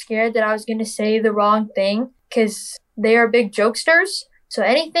so scared that I was going to say the wrong thing because they are big jokesters. So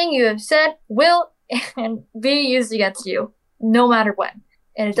anything you have said will and be used against you, no matter when.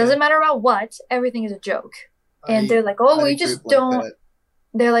 And it doesn't matter about what, everything is a joke. And they're like, oh, we just don't.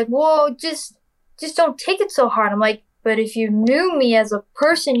 They're like, whoa, just don't take it so hard. I'm like, but if you knew me as a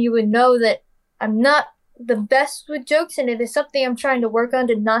person, you would know that I'm not the best with jokes, and it is something I'm trying to work on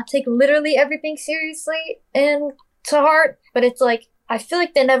to not take literally everything seriously and to heart. But it's like, I feel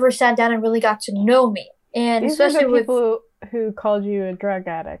like they never sat down and really got to know me. And These especially are the with people who called you a drug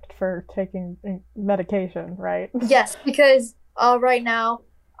addict for taking medication, right? Yes, because right now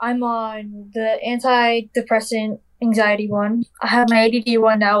I'm on the antidepressant anxiety one. I have my ADD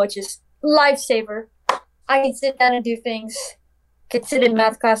one now, which is lifesaver. I can sit down and do things, can sit in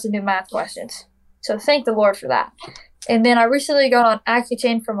math class and do math questions. So thank the Lord for that. And then I recently got on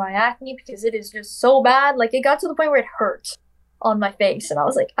Accutane for my acne because it is just so bad. Like, it got to the point where it hurt on my face. And I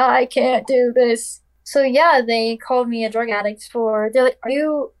was like, I can't do this. So yeah, they called me a drug addict they're like, are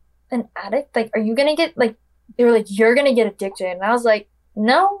you an addict? Like, are you going to get, like, they were like, you're going to get addicted. And I was like,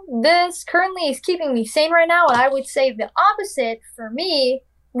 no, this currently is keeping me sane right now. And I would say the opposite for me,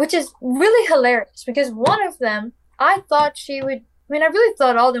 which is really hilarious because one of them, I thought she would, I mean, I really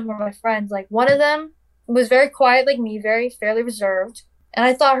thought all of them were my friends. Like, one of them was very quiet like me, very fairly reserved. And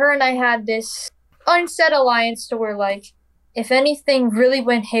I thought her and I had this unsaid alliance to where, like, if anything really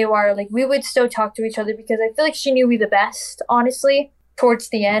went haywire, like, we would still talk to each other because I feel like she knew me the best, honestly, towards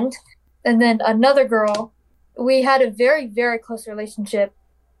the end. And then another girl, we had a very, very close relationship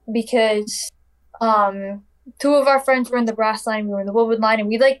because two of our friends were in the brass line, we were in the woodwood line, and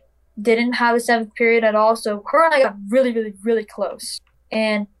we, like, didn't have a seventh period at all. So her and I got really, really, really close.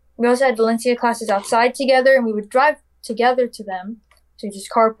 And we also had Valencia classes outside together, and we would drive together to them. So we just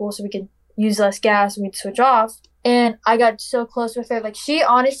carpool so we could use less gas and we'd switch off. And I got so close with her. Like, she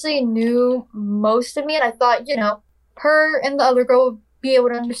honestly knew most of me, and I thought, you know, her and the other girl would be able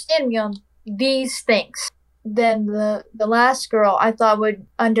to understand me on these things. Then the last girl I thought would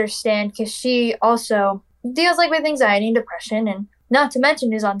understand because she also deals, like, with anxiety and depression, and not to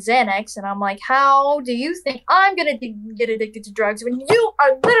mention is on Xanax. And I'm like, how do you think I'm gonna get addicted to drugs when you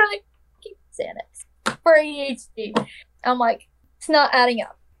are literally Xanax for ADHD? I'm like, it's not adding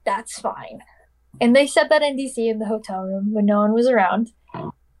up. That's fine. And they said that in DC in the hotel room when no one was around.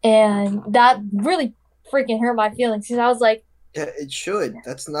 And that really freaking hurt my feelings because I was like, yeah, it should.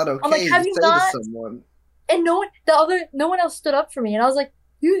 That's not okay. I'm like, have you say not? To someone. And no one else stood up for me. And I was like,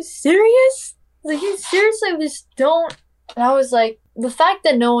 you serious? I was like, you seriously just don't. And I was like, the fact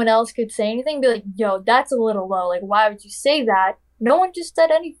that no one else could say anything, be like, yo, that's a little low. Like, why would you say that? No one just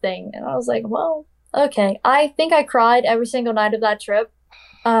said anything. And I was like, well, okay. I think I cried every single night of that trip.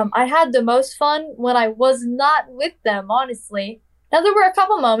 I had the most fun when I was not with them, honestly. Now, there were a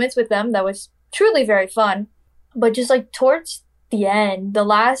couple moments with them that was truly very fun. But just, like, towards the end, the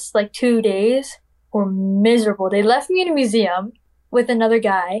last, like, 2 days were miserable. They left me in a museum with another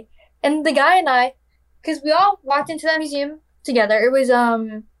guy. And the guy and I, because we all walked into that museum together. It was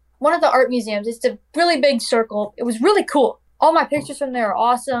one of the art museums. It's a really big circle. It was really cool. All my pictures from there are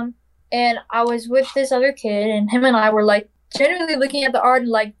awesome. And I was with this other kid, and him and I were, like, genuinely looking at the art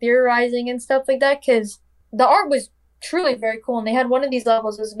and, like, theorizing and stuff like that, because the art was truly very cool. And they had one of these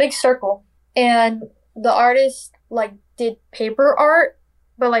levels. It was a big circle. And the artist, like, did paper art,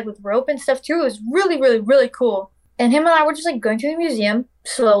 but, like, with rope and stuff, too. It was really, really, really cool. And him and I were just, like, going to the museum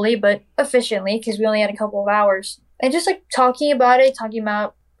slowly but efficiently because we only had a couple of hours. And just, like, talking about,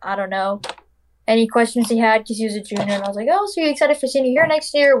 I don't know, any questions he had because he was a junior. And I was like, oh, so you excited for senior year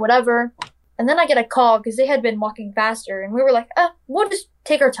next year? Whatever. And then I get a call because they had been walking faster. And we were like, we'll just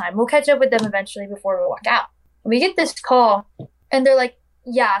take our time. We'll catch up with them eventually before we walk out. And we get this call, and they're like,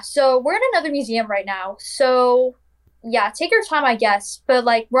 yeah, so we're in another museum right now. So, yeah, take your time, I guess. But,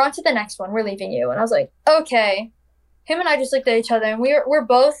 like, we're on to the next one. We're leaving you. And I was like, okay. Him and I just looked at each other, and we're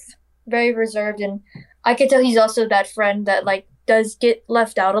both very reserved. And I could tell he's also that friend that, like, does get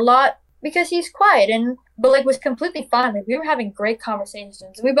left out a lot because he's quiet. And but like was completely fine. Like we were having great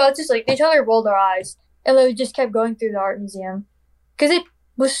conversations. We both just like each other rolled our eyes and we just kept going through the art museum because it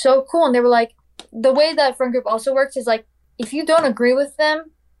was so cool. And they were like, the way that friend group also works is like if you don't agree with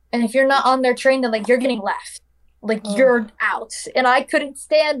them and if you're not on their train, then like you're getting left, like you're out. And I couldn't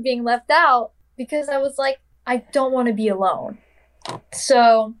stand being left out because I was like, I don't want to be alone.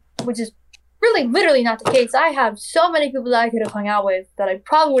 So, which is really literally not the case. I have so many people that I could have hung out with that I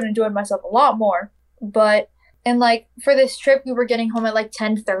probably would have enjoyed myself a lot more. But and like for this trip, we were getting home at like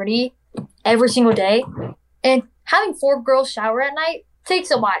 10:30 every single day, and having 4 girls shower at night takes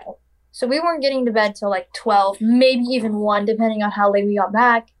a while. So we weren't getting to bed till like 12, maybe even 1, depending on how late we got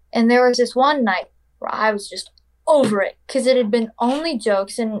back. And there was this one night where I was just over it because it had been only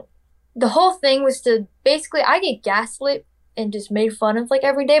jokes, and the whole thing was to basically I get gaslit and just made fun of like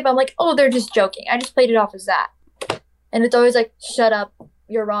every day, but I'm like, oh, they're just joking. I just played it off as that. And it's always like, shut up,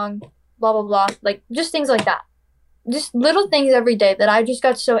 you're wrong, blah, blah, blah. Like, just things like that. Just little things every day that I just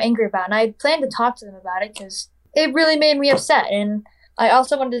got so angry about. And I had planned to talk to them about it because it really made me upset. And I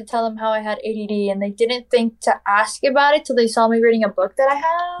also wanted to tell them how I had ADD, and they didn't think to ask about it till they saw me reading a book that I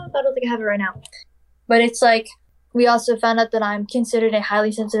have. I don't think I have it right now. But it's like, we also found out that I'm considered a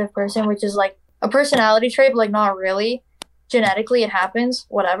highly sensitive person, which is like a personality trait, but like not really. Genetically, it happens,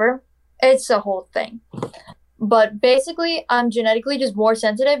 whatever. It's a whole thing. But basically, I'm genetically just more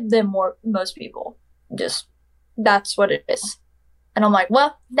sensitive than most people. Just, that's what it is. And I'm like,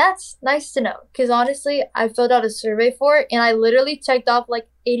 well, that's nice to know. Because honestly, I filled out a survey for it, and I literally checked off like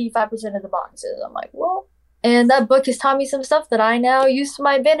 85% of the boxes. I'm like, well, and that book has taught me some stuff that I now use to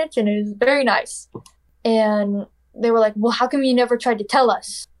my advantage, and it is very nice. And they were like, well, how come you never tried to tell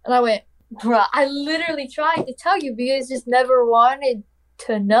us? And I went, bruh, I literally tried to tell you because just never wanted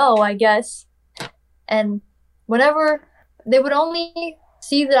to know, I guess. And whenever they would only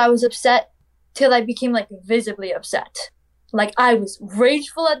see that I was upset till I became like visibly upset. Like I was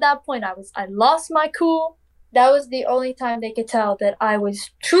rageful at that point. I lost my cool. That was the only time they could tell that I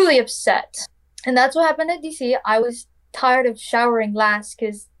was truly upset. And that's what happened at DC. I was tired of showering last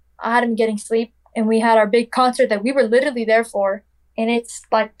because I hadn't been getting sleep. And we had our big concert that we were literally there for. And it's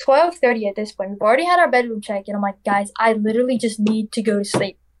like 12:30 at this point. We've already had our bedroom check. And I'm like, guys, I literally just need to go to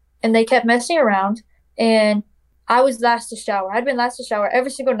sleep. And they kept messing around. And I was last to shower. I'd been last to shower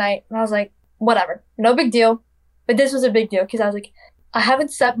every single night. And I was like, whatever. No big deal. But this was a big deal because I was like, I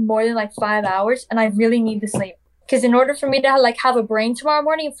haven't slept more than like 5 hours. And I really need to sleep. Because in order for me to like have a brain tomorrow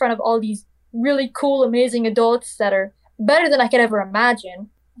morning in front of all these really cool, amazing adults that are better than I could ever imagine,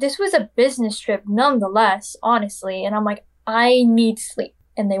 this was a business trip nonetheless, honestly. And I'm like, I need sleep.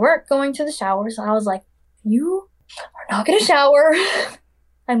 And they weren't going to the shower. So I was like, you are not going to shower.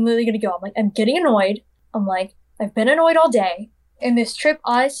 I'm literally going to go. I'm like, I'm getting annoyed. I'm like, I've been annoyed all day. And this trip,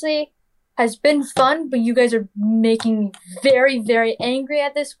 honestly, has been fun. But you guys are making me very, very angry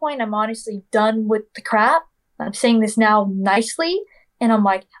at this point. I'm honestly done with the crap. I'm saying this now nicely. And I'm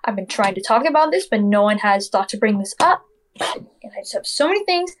like, I've been trying to talk about this, but no one has thought to bring this up. And I just have so many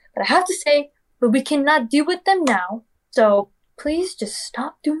things that I have to say, but we cannot deal with them now. So please just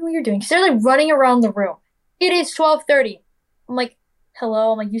stop doing what you're doing. Because they're like running around the room. It is 12:30. I'm like,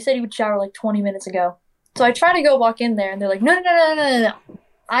 hello? I'm like, you said you would shower like 20 minutes ago. So I try to go walk in there, and they're like, no.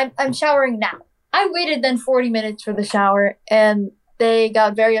 I'm showering now. I waited then 40 minutes for the shower, and they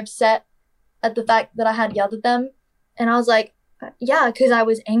got very upset at the fact that I had yelled at them. And I was like, yeah, because I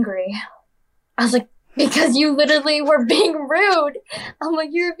was angry. I was like, because you literally were being rude. I'm like,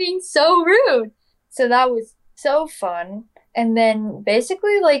 you were being so rude. So that was so fun. And then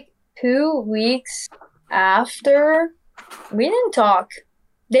basically like 2 weeks after, we didn't talk.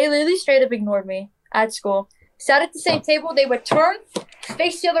 They literally straight up ignored me at school. Sat at the same table, they would turn,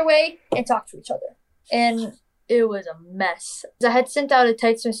 face the other way, and talk to each other. And it was a mess. I had sent out a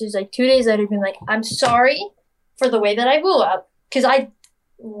text message like 2 days later being like, I'm sorry for the way that I blew up. Because I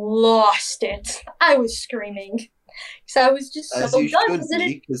lost it. I was screaming. So I was just so As you done. should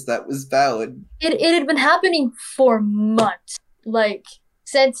be, because that was valid. It had been happening for months. Like,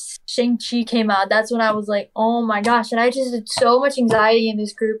 since Shang-Chi came out, that's when I was like, oh my gosh. And I just had so much anxiety in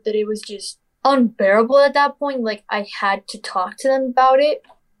this group that it was just unbearable at that point. Like, I had to talk to them about it.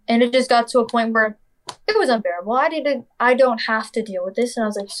 And it just got to a point where it was unbearable. I don't have to deal with this. And I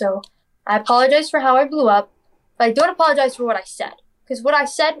was like, so I apologize for how I blew up. But I don't apologize for what I said. Because what I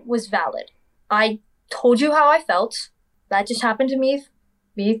said was valid. I told you how I felt. That just happened to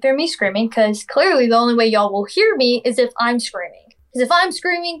be through me screaming. Because clearly the only way y'all will hear me is if I'm screaming. Because if I'm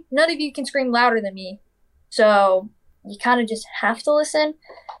screaming, none of you can scream louder than me. So you kind of just have to listen.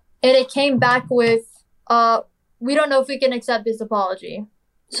 And it came back with, we don't know if we can accept this apology.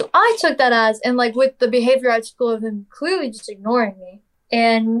 So I took that as, and like with the behavior at school of them clearly just ignoring me.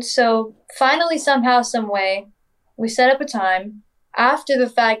 And so finally, somehow, some way, we set up a time after the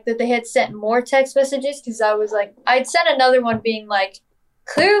fact that they had sent more text messages because I was like, I'd sent another one being like,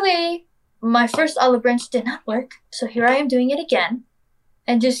 clearly my first olive branch did not work. So here I am doing it again.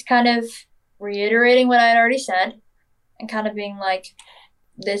 And just kind of reiterating what I had already said and kind of being like,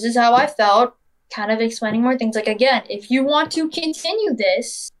 this is how I felt. Kind of explaining more things. Like, again, if you want to continue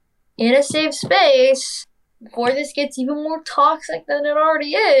this in a safe space before this gets even more toxic than it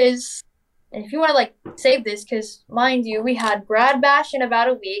already is, and if you want to, like, save this, because, mind you, we had grad bash in about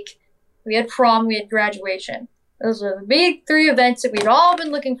a week, we had prom, we had graduation. Those are the big 3 events that we'd all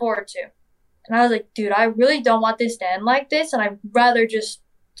been looking forward to. And I was like, dude, I really don't want this to end like this, and I'd rather just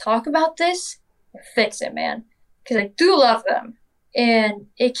talk about this and fix it, man. Because I do love them. And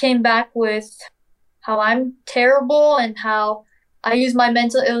it came back with how I'm terrible and how I use my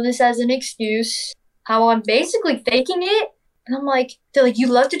mental illness as an excuse, how I'm basically faking it. And I'm like, they're like, you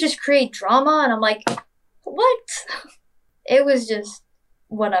love to just create drama? And I'm like, what? It was just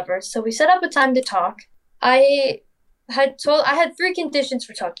whatever. So we set up a time to talk. I had 3 conditions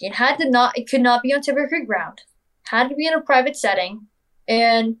for talking. It could not be on typical ground, had to be in a private setting,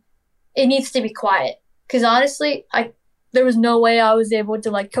 and it needs to be quiet. Because honestly, there was no way I was able to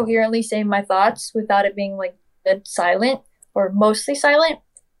like coherently say my thoughts without it being like dead silent or mostly silent.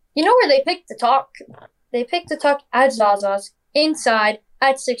 You know where they picked to talk? They picked to talk at Zaza's inside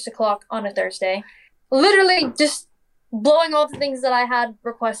at 6 o'clock on a Thursday. Literally just blowing all the things that I had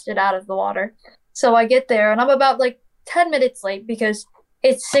requested out of the water. So I get there and I'm about like 10 minutes late because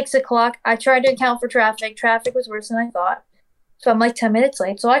it's 6 o'clock. I tried to account for traffic. Traffic was worse than I thought. So I'm like 10 minutes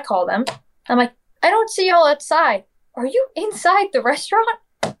late. So I call them. I'm like, I don't see y'all outside. Are you inside the restaurant?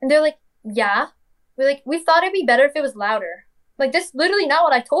 And they're like, yeah. We're like, we thought it'd be better if it was louder. Like, that's literally not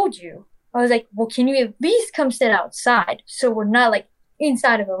what I told you. I was like, well, can you at least come sit outside so we're not, like,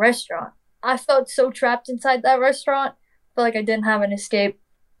 inside of a restaurant? I felt so trapped inside that restaurant. Felt like I didn't have an escape.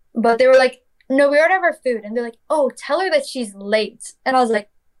 But they were like, no, we already have our food. And they're like, oh, tell her that she's late. And I was like,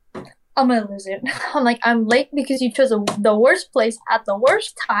 I'm going to lose it. I'm like, I'm late because you chose the worst place at the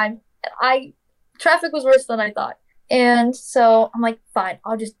worst time. And traffic was worse than I thought. And so I'm like, fine,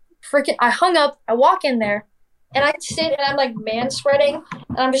 I'll just I hung up, I walk in there, and I sit and I'm like man-spreading,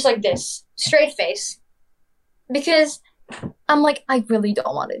 and I'm just like this, straight face. Because I'm like, I really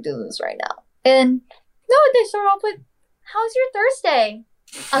don't want to do this right now. And no, they start off with, how's your Thursday?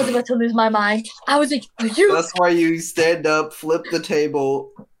 I was about to lose my mind. I was like, are you? That's why you stand up, flip the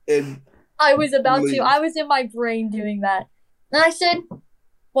table, and I was about leave. to. I was in my brain doing that. And I said,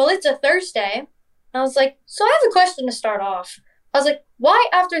 well, it's a Thursday. I was like, so I have a question to start off. I was like, why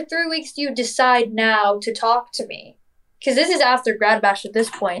after 3 weeks do you decide now to talk to me? Because this is after grad bash at this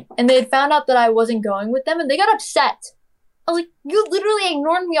point. And they had found out that I wasn't going with them and they got upset. I was like, you literally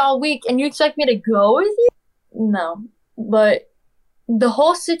ignored me all week and you expect me to go with you? No. But the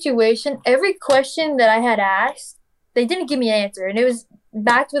whole situation, every question that I had asked, they didn't give me an answer. And it was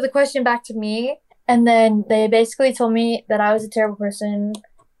backed with a question back to me. And then they basically told me that I was a terrible person.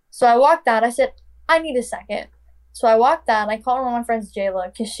 So I walked out. I said, I need a second. So I walked out and I called one of my friends,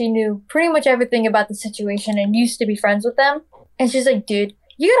 Jayla, because she knew pretty much everything about the situation and used to be friends with them. And she's like, dude,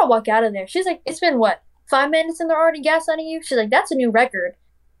 you gotta walk out of there. She's like, it's been what, 5 minutes and they're already gaslighting you? She's like, that's a new record.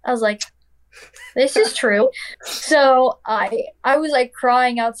 I was like, this is true. So I was like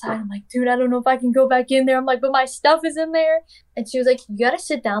crying outside. I'm like, dude, I don't know if I can go back in there. I'm like, but my stuff is in there. And she was like, you gotta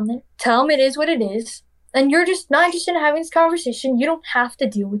sit down there. Tell them it is what it is. And you're just not interested in having this conversation. You don't have to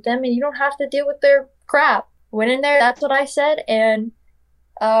deal with them and you don't have to deal with their crap. Went in there, that's what I said. And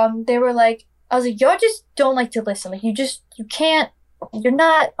they were like, I was like, y'all just don't like to listen. Like, you can't, you're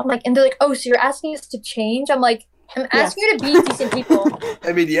not. I'm like, and they're like, oh, so you're asking us to change? I'm like, I'm asking you to be decent people.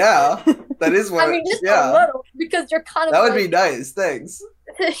 I mean, yeah, that is what. I mean, just a little, because you're kind of. That would be nice. Thanks.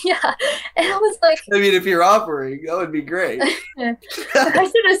 Yeah, and I was like. I mean, if you're offering, that would be great. I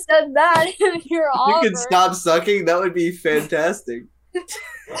should have said that. If you're offering. You could stop sucking. That would be fantastic.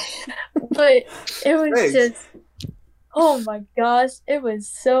 But it was just. Oh my gosh, it was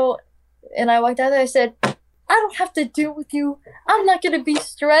so. And I walked out there. I said, I don't have to deal with you. I'm not going to be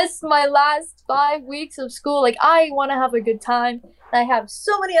stressed my last 5 weeks of school. Like, I want to have a good time. And I have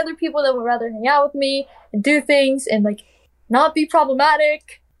so many other people that would rather hang out with me and do things and, like, not be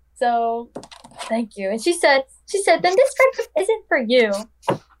problematic. So, thank you. And she said, then this friendship isn't for you.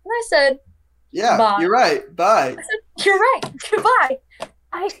 And I said, yeah, bye. You're right. Bye. I said, you're right. Goodbye.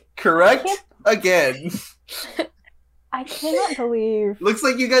 Correct again. I cannot believe. Looks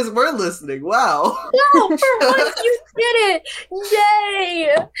like you guys were listening. Wow. No, for once you did it!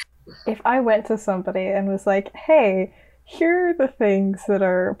 Yay! If I went to somebody and was like, hey, here are the things that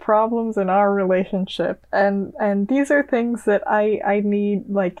are problems in our relationship, and these are things that I need,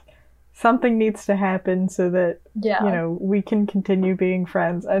 like, something needs to happen so that, Yeah. you know, we can continue being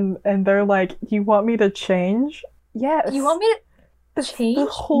friends, and they're like, you want me to change? Yes. You want me to change the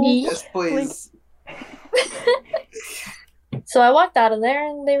whole me? Yes, please. So I walked out of there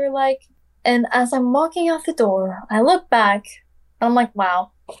and they were like, and as I'm walking out the door, I look back and I'm like,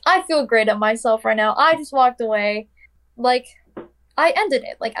 wow, I feel great at myself right now. I just walked away. Like, I ended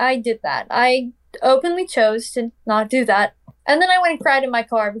it. Like, I did that. I openly chose to not do that. And then I went and cried in my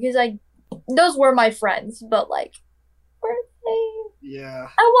car because those were my friends, but like, were they? Yeah.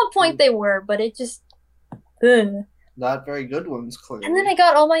 At one point they were, but it just, ugh. Not very good ones, clearly. And then I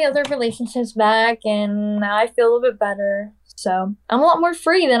got all my other relationships back, and now I feel a little bit better. So I'm a lot more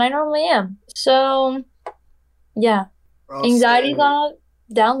free than I normally am. So, yeah. Anxiety's on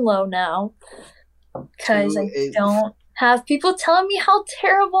down low now. Because I don't have people telling me how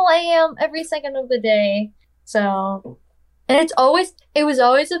terrible I am every second of the day. So, and it was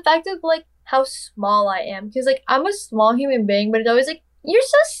always effective, like, how small I am. Because, like, I'm a small human being, but it's always like, you're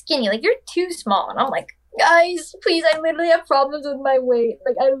so skinny. Like, you're too small. And I'm like, guys, please, I literally have problems with my weight.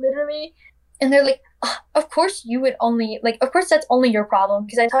 Like, I literally, and they're like, oh, of course you would only, like, of course that's only your problem.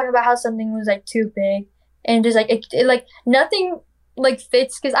 Because I talked about how something was, like, too big. And just, like, it like, nothing, like,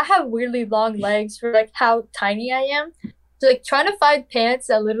 fits. Because I have weirdly long legs for, like, how tiny I am. So, like, trying to find pants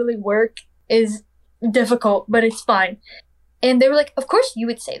that literally work is difficult, but it's fine. And they were like, of course you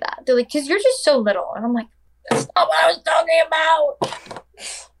would say that. They're like, because you're just so little. And I'm like, that's not what I was talking about.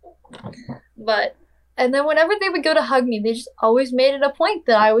 But, and then whenever they would go to hug me, they just always made it a point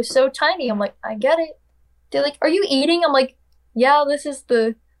that I was so tiny. I'm like, I get it. They're like, are you eating? I'm like, yeah, this is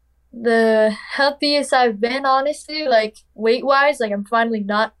the healthiest I've been, honestly. Like, weight-wise, like, I'm finally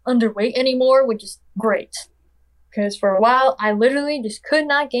not underweight anymore, which is great. Because for a while, I literally just could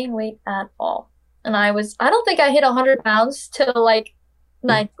not gain weight at all. And I don't think I hit 100 pounds till, like,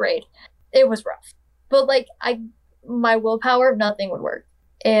 9th grade. It was rough. But, like, my willpower, nothing would work.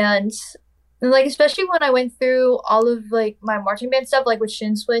 And like, especially when I went through all of, like, my marching band stuff, like, with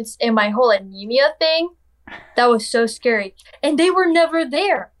shin splints and my whole anemia thing, that was so scary. And they were never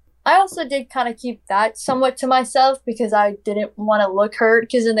there. I also did kind of keep that somewhat to myself because I didn't want to look hurt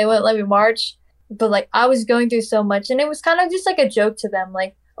because then they wouldn't let me march. But, like, I was going through so much, and it was kind of just, like, a joke to them.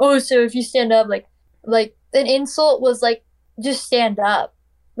 Like, oh, so if you stand up, like, an insult was, like, just stand up.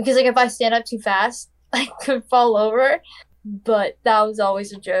 Because, like, if I stand up too fast, I could fall over. But that was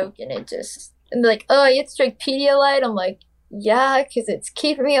always a joke, and it just, and they're like, oh, you have to drink Pedialyte? I'm like, yeah, because it's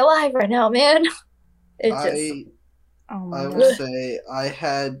keeping me alive right now, man. I will say I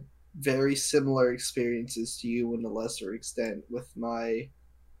had very similar experiences to you in a lesser extent with my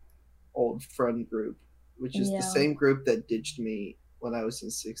old friend group, which is the same group that ditched me when I was in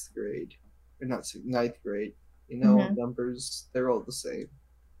 6th grade. Or not 6th, 9th grade. You know, numbers, they're all the same.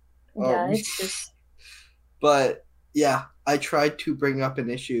 Yeah, it's just... But, yeah, I tried to bring up an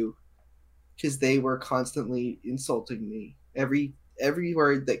issue because they were constantly insulting me. Every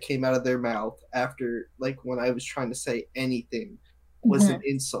word that came out of their mouth after, like, when I was trying to say anything was an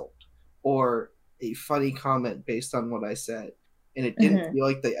insult or a funny comment based on what I said. And it didn't feel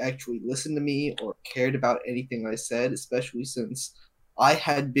like they actually listened to me or cared about anything I said, especially since I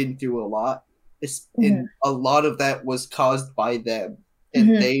had been through a lot. And a lot of that was caused by them,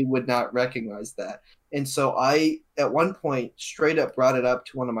 and they would not recognize that. And so I, at one point, straight up brought it up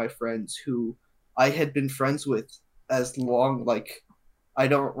to one of my friends who I had been friends with as long, like, I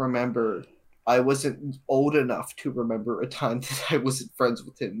don't remember. I wasn't old enough to remember a time that I wasn't friends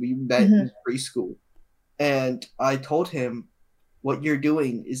with him. We met in preschool. And I told him, what you're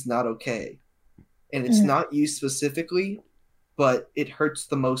doing is not okay. And it's not you specifically, but it hurts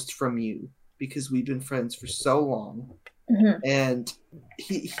the most from you because we've been friends for so long. And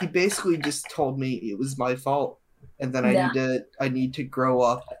he basically just told me it was my fault, and then I need to grow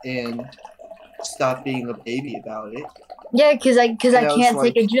up and stop being a baby about it. Yeah, because I can't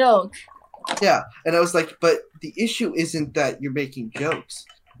take a joke. Yeah, and I was like, but the issue isn't that you're making jokes.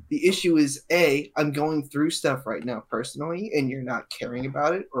 The issue is, A, I'm going through stuff right now personally, and you're not caring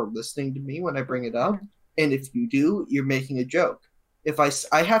about it or listening to me when I bring it up. And if you do, you're making a joke. If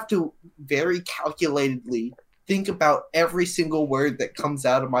I have to very calculatedly think about every single word that comes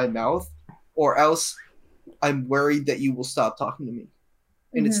out of my mouth, or else I'm worried that you will stop talking to me.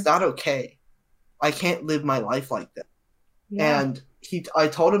 And it's not okay. I can't live my life like that. Yeah. And I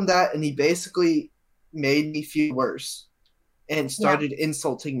told him that, and he basically made me feel worse and started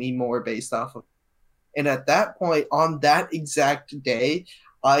insulting me more based off of it. And at that point, on that exact day,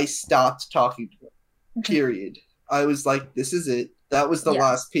 I stopped talking to him. Period. I was like, this is it. That was the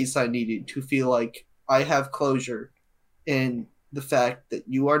last piece I needed to feel like I have closure in the fact that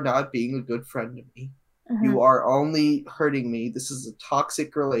you are not being a good friend to me. You are only hurting me. This is a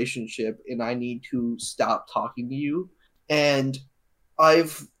toxic relationship, and I need to stop talking to you. And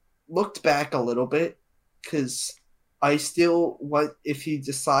I've looked back a little bit because I still want, if he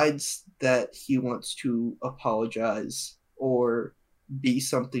decides that he wants to apologize or be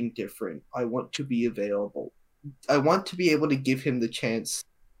something different, I want to be available. I want to be able to give him the chance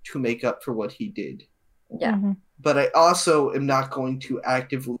to make up for what he did. Yeah. But I also am not going to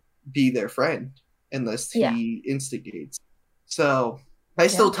actively be their friend unless he instigates. So I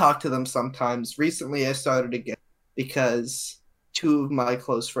still talk to them sometimes. Recently I started again because 2 of my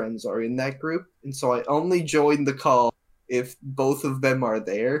close friends are in that group, and so I only join the call if both of them are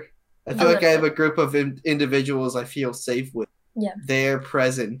there. I feel like I have a group of individuals I feel safe with. Yeah. They're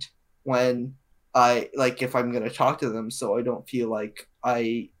present when if I'm going to talk to them, so I don't feel like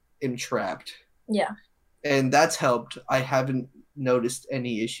I am trapped. Yeah. And that's helped. I haven't noticed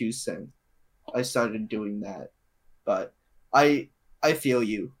any issues since I started doing that. But I feel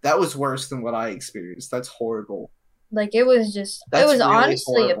you. That was worse than what I experienced. That's horrible. Like, it was just, That's it was really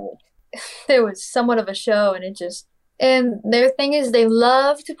honestly, horrible. it was somewhat of a show, and their thing is they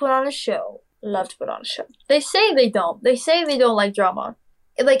love to put on a show. Love to put on a show. They say they don't. They say they don't like drama.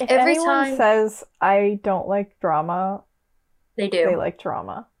 Like, if every anyone time says I don't like drama, they do. They like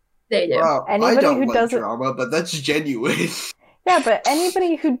drama. They do. Well, Anybody I don't who like doesn't drama, but that's genuine. Yeah, but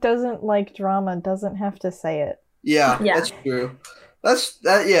anybody who doesn't like drama doesn't have to say it. Yeah, that's true.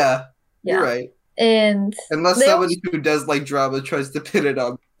 Yeah. You're right. And unless somebody who does like drama tries to pin it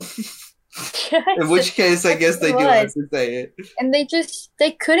on. In which case, I guess they do have to say it. And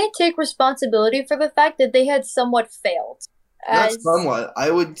they couldn't take responsibility for the fact that they had somewhat failed. Not somewhat.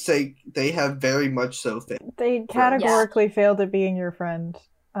 I would say they have very much so failed. They categorically failed at being your friend.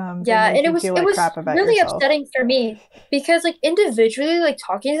 And it was really upsetting for me because, like, individually, like,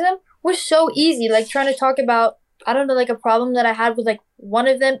 talking to them was so easy. Like, trying to talk about, I don't know, like, a problem that I had with, like, one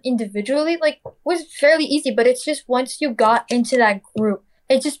of them individually, like, was fairly easy. But it's just once you got into that group,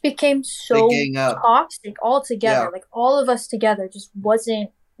 it just became so toxic altogether. Like, all of us together just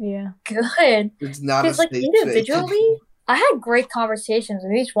wasn't good. It's not a like, individually, I had great conversations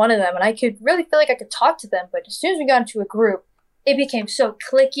with each one of them, and I could really feel like I could talk to them. But as soon as we got into a group, it became so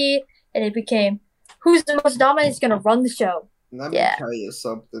cliquey, and it became, who's the most dominant is going to run the show. Let me tell you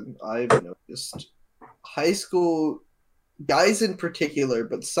something I've noticed. High school guys in particular,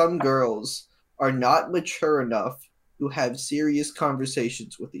 but some girls are not mature enough to have serious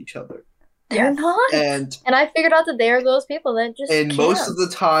conversations with each other. They're not. And I figured out that they are those people that just can't. Most of the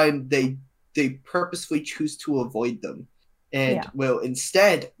time, they purposefully choose to avoid them and will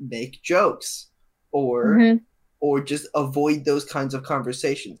instead make jokes or just avoid those kinds of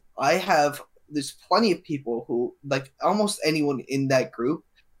conversations. There's plenty of people who, like almost anyone in that group,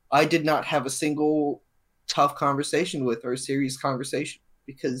 I did not have a single tough conversation with or a serious conversation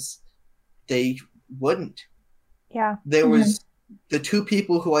because they wouldn't. Yeah. There was the 2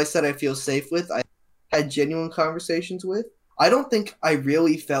 people who I said I feel safe with, I had genuine conversations with. I don't think I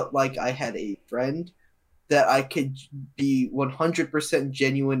really felt like I had a friend that I could be 100%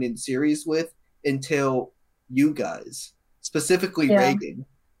 genuine and serious with until you guys, specifically Reagan.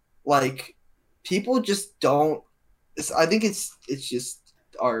 Like, people just don't. I think it's just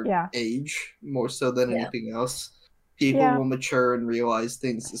our age more so than anything else. People will mature and realize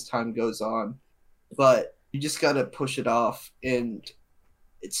things as time goes on, but you just gotta push it off, and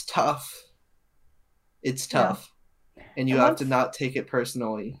it's tough. It's tough, and you have to not take it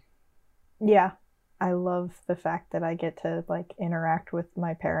personally. Yeah. I love the fact that I get to, like, interact with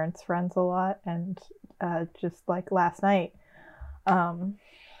my parents' friends a lot, and just like last night,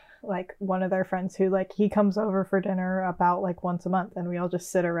 like one of their friends who, like, he comes over for dinner about like once a month, and we all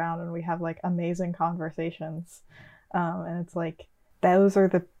just sit around and we have like amazing conversations, and it's like those are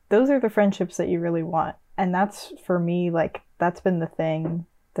the friendships that you really want. And that's, for me, like, that's been the thing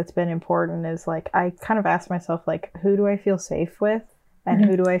that's been important, is like I kind of ask myself, like, who do I feel safe with? And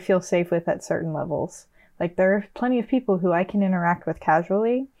who do I feel safe with at certain levels? Like, there are plenty of people who I can interact with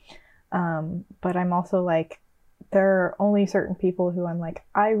casually, but I'm also like, there are only certain people who I'm like,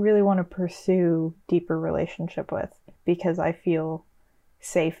 I really want to pursue deeper relationship with because I feel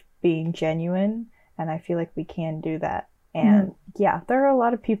safe being genuine, and I feel like we can do that. And there are a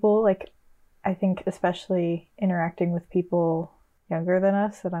lot of people, like, I think especially interacting with people younger than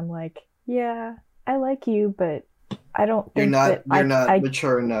us, that I'm like, yeah, I like you, but I don't You're think not that I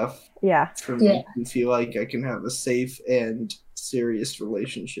mature enough yeah. for me to feel like I can have a safe and serious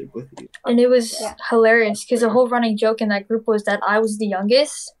relationship with you. And it was Yeah. hilarious because the whole running joke in that group was that I was the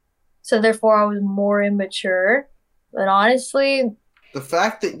youngest, so therefore I was more immature. But honestly, The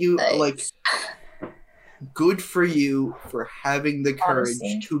fact that you like, good for you for having the courage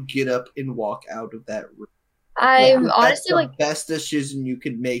Honestly. to get up and walk out of that room. I'm That's honestly the like best decision you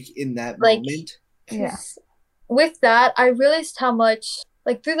could make in that Like- moment. Yeah. with that, I realized how much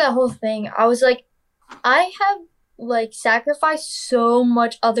like through that whole thing, I was like, I have like sacrificed so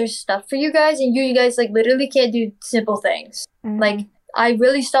much other stuff for you guys, and you guys like literally can't do simple things. Mhm. Like I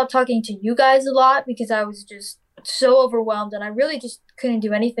really stopped talking to you guys a lot because I was just so overwhelmed and I really just couldn't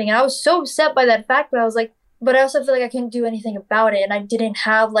do anything. And I was so upset by that fact, but I was like, but I also feel like I couldn't do anything about it, and I didn't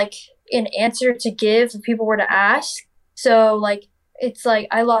have like an answer to give if people were to ask. So like it's like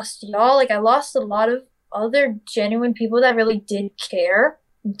I lost y'all, like I lost a lot of other genuine people that really did care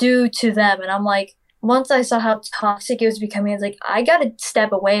due to them. And I'm like, once I saw how toxic it was becoming, I was like, I gotta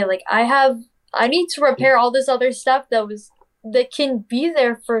step away. Like I need to repair all this other stuff that can be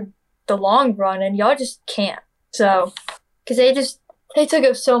there for the long run, and y'all just can't. So, because they took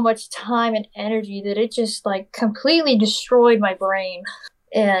up so much time and energy that it just like completely destroyed my brain.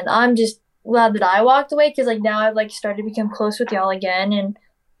 And I'm just glad that I walked away because like now I've like started to become close with y'all again, and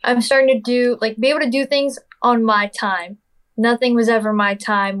I'm starting to be able to do things on my time. Nothing was ever my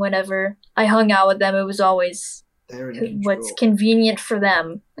time whenever I hung out with them. It was always They're in control. what's convenient for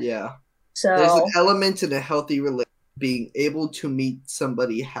them. Yeah. So There's an element in a healthy relationship being able to meet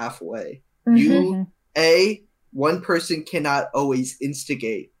somebody halfway. Mhm. One person cannot always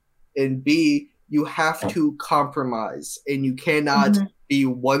instigate, and B, you have to compromise, and you cannot be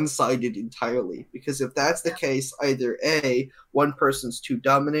one-sided entirely. Because if that's the case, either A, one person's too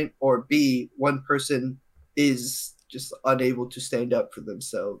dominant, or B, one person is just unable to stand up for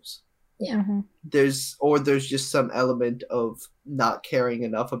themselves. Yeah. There's just some element of not caring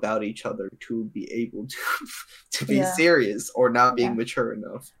enough about each other to be able to be serious, or not being mature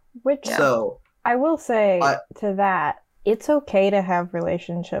enough. Which So I will say to that, it's okay to have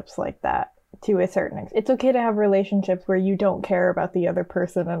relationships like that to a certain extent. It's okay to have relationships where you don't care about the other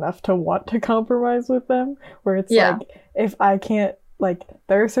person enough to want to compromise with them, where it's like, if I can't, like,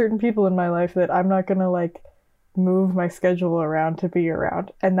 there are certain people in my life that I'm not gonna, like, move my schedule around to be around,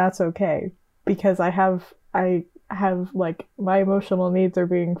 and that's okay, because I have, like, my emotional needs are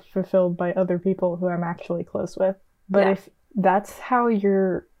being fulfilled by other people who I'm actually close with. But if that's how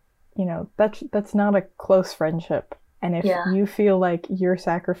you're, you know, that's not a close friendship. And if you feel like you're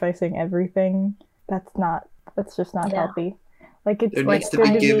sacrificing everything, that's just not healthy. Like, it's there like needs to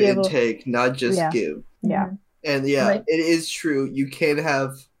be give and take, not just give. Yeah. And it is true.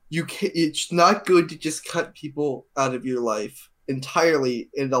 It's not good to just cut people out of your life entirely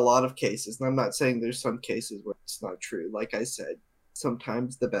in a lot of cases. And I'm not saying there's some cases where it's not true. Like I said,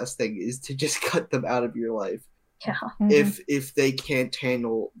 sometimes the best thing is to just cut them out of your life. Yeah. If they can't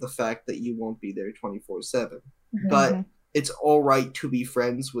handle the fact that you won't be there 24/7. But it's all right to be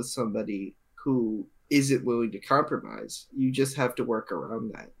friends with somebody who isn't willing to compromise. You just have to work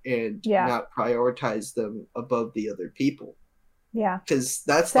around that and not prioritize them above the other people. Yeah. Because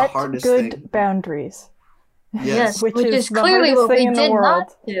that's Set the hardest good thing. boundaries. Yes. Which is the clearly hardest what thing we in the did world.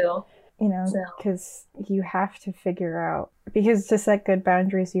 not do. You know, because you have to figure out, because to set good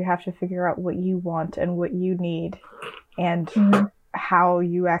boundaries, you have to figure out what you want and what you need, and how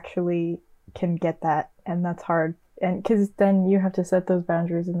you actually can get that. And that's hard. And because then you have to set those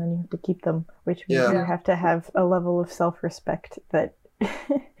boundaries and then you have to keep them, which means you have to have a level of self-respect that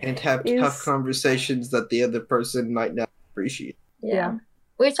and have tough conversations that the other person might not appreciate. Yeah.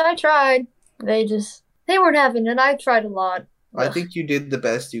 Which I tried. They weren't having it. I tried a lot. I think you did the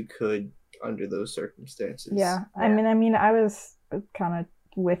best you could under those circumstances. Yeah. I mean, I was kind of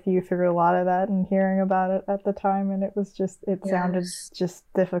with you through a lot of that and hearing about it at the time, and it was just, it sounded just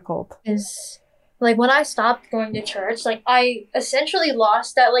difficult. Like, when I stopped going to church, like, I essentially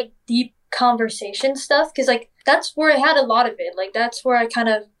lost that, like, deep conversation stuff, because, like, that's where I had a lot of it. Like, that's where I kind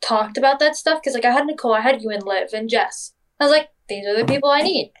of talked about that stuff, because, like, I had Nicole, I had you and Liv, and Jess. I was like, these are the people I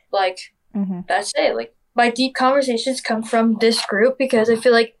need. Like, that's it. Like, my deep conversations come from this group, because I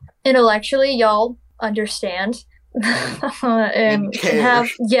feel like intellectually y'all understand and care.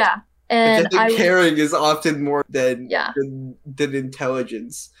 And I think caring is often more than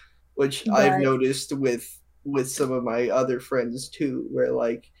intelligence, which I've noticed with some of my other friends too, where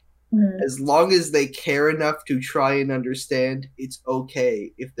like as long as they care enough to try and understand, it's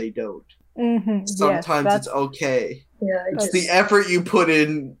okay if they don't. Sometimes it's okay. Yeah, it's the effort you put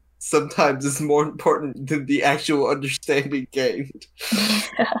in sometimes is more important than the actual understanding gained.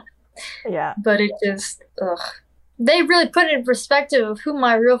 Yeah. But it just, ugh. They really put it in perspective of who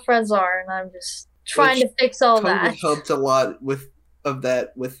my real friends are, and I'm just trying to fix all COVID that. helped a lot of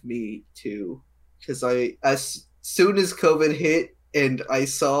that with me too, because as soon as COVID hit and I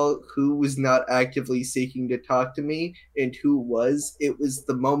saw who was not actively seeking to talk to me and who was, it was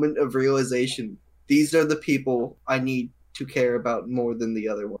the moment of realization. These are the people I need to care about more than the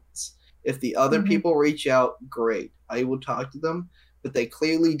other ones. If the other people reach out, great, I will talk to them, but they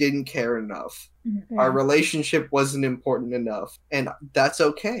clearly didn't care enough. Yeah. Our relationship wasn't important enough, and that's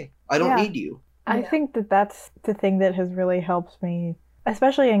okay. I don't need you. I think that's the thing that has really helped me,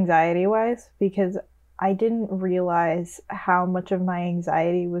 especially anxiety-wise, because I didn't realize how much of my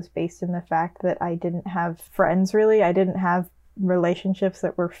anxiety was based in the fact that I didn't have friends, really. I didn't have relationships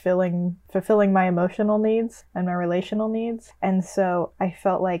that were fulfilling my emotional needs and my relational needs. And so I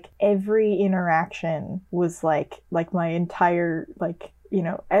felt like every interaction was like my entire, like, you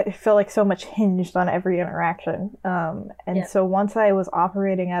know, it felt like so much hinged on every interaction. So once I was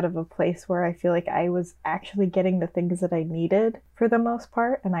operating out of a place where I feel like I was actually getting the things that I needed for the most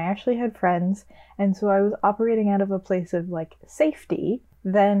part, and I actually had friends, and so I was operating out of a place of like safety,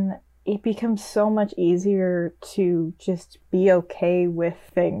 then it becomes so much easier to just be okay with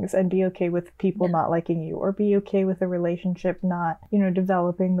things and be okay with people not liking you, or be okay with a relationship not, you know,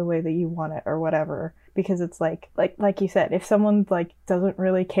 developing the way that you want it or whatever. Because it's like you said, if someone like doesn't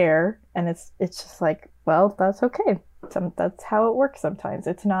really care, and it's just like, well, that's okay. That's how it works sometimes.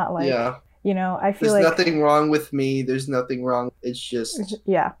 It's not like, you know, I feel there's like nothing wrong with me. There's nothing wrong. It's just,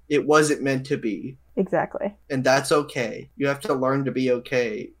 it wasn't meant to be. Exactly. And that's okay. You have to learn to be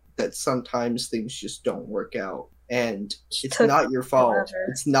okay that sometimes things just don't work out. And it's not your fault.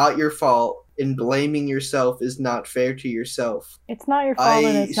 It's not your fault. And blaming yourself is not fair to yourself. It's not your fault,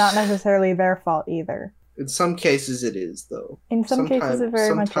 and it's not necessarily their fault either. In some cases it is, though. In some cases it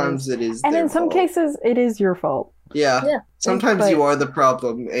very much is. Sometimes it is and their in some fault. cases it is your fault. Yeah. Sometimes you are the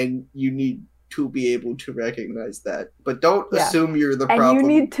problem, and you need to be able to recognize that. But don't assume you're the problem.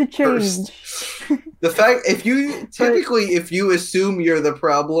 And you need to change. The fact, if you assume you're the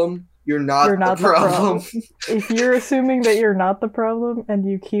problem, you're not the problem. If you're assuming that you're not the problem and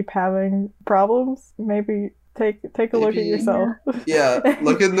you keep having problems, maybe take a look at yourself. Yeah,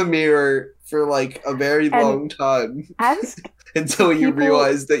 look in the mirror for like a very long time. Ask until you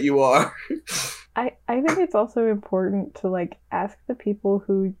realize that you are. I think it's also important to like ask the people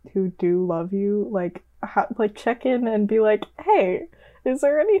who do love you, like check in and be like, hey, is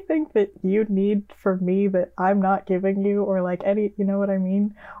there anything that you need from me that I'm not giving you, or like any, you know what I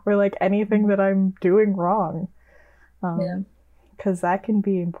mean, or like anything that I'm doing wrong, because that can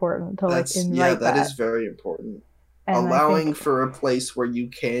be important to like invite that is very important. And allowing for a place where you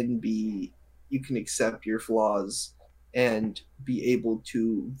can accept your flaws and be able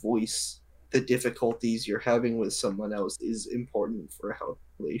to voice the difficulties you're having with someone else is important for a healthy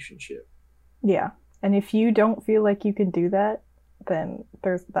relationship. Yeah, and if you don't feel like you can do that, then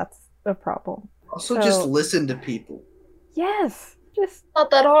that's a problem. Also, just listen to people. Yes, just not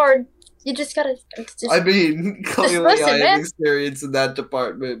that hard. You just gotta. I mean, clearly I have experience in that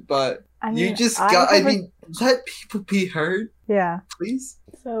department, but you just let people be heard. Yeah, please.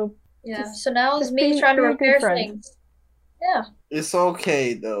 So so now it's me trying to repair things. Yeah, it's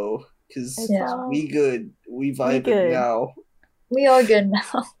okay though, because we vibing now. We are good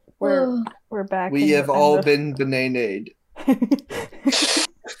now. We're back. We have all been bananaed.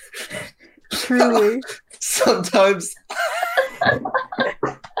 Truly. Sometimes.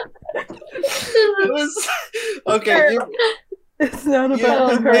 It was okay. It's not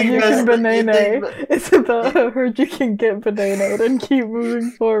about how hard you can banana. It's about how hard you can get bananaed and keep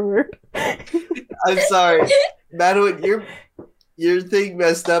moving forward. I'm sorry, Madeline. Your thing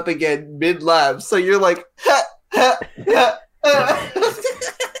messed up again mid-laugh, so you're like, ha, ha, ha, ha.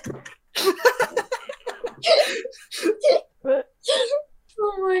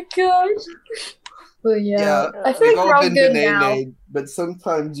 Oh my gosh. But I like think we're all good now. But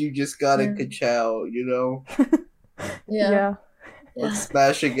sometimes you just gotta ka-chow, you know? Yeah. Let's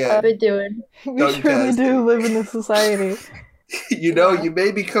smash again. How we doing? We surely do live in a society. You know, you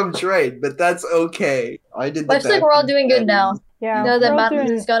may become trained, but that's okay. I feel like we're all doing good now. Yeah. You know that Madeline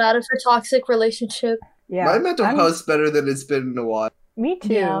has got out of her toxic relationship. Yeah. My mental health's better than it's been in a while. Me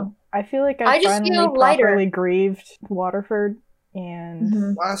too. Yeah. I feel like I just finally feel lighter. Properly grieved Waterford,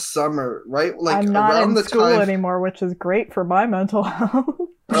 and last summer, right? Like I'm not around in the school time anymore, which is great for my mental health.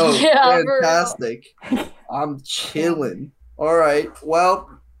 Oh, fantastic! I'm chilling. All right. Well,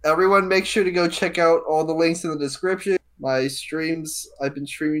 everyone, make sure to go check out all the links in the description. My streams, I've been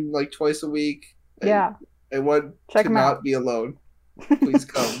streaming like twice a week. Yeah. I want Check to 'em not out. be alone. Please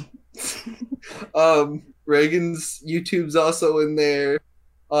come. Reagan's YouTube's also in there.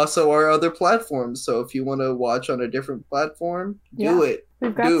 Also, our other platforms. So if you want to watch on a different platform, do it.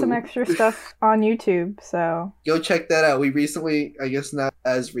 We've got some extra stuff on YouTube, so go check that out. We recently, I guess not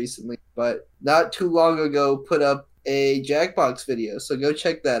as recently, but not too long ago, put up a Jackbox video. So go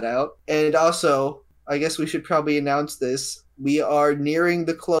check that out. And also, I guess we should probably announce this. We are nearing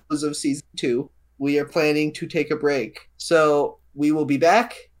the close of season 2. We are planning to take a break. So we will be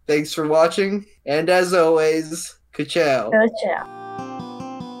back. Thanks for watching. And as always, ka-chow. Ka-chow.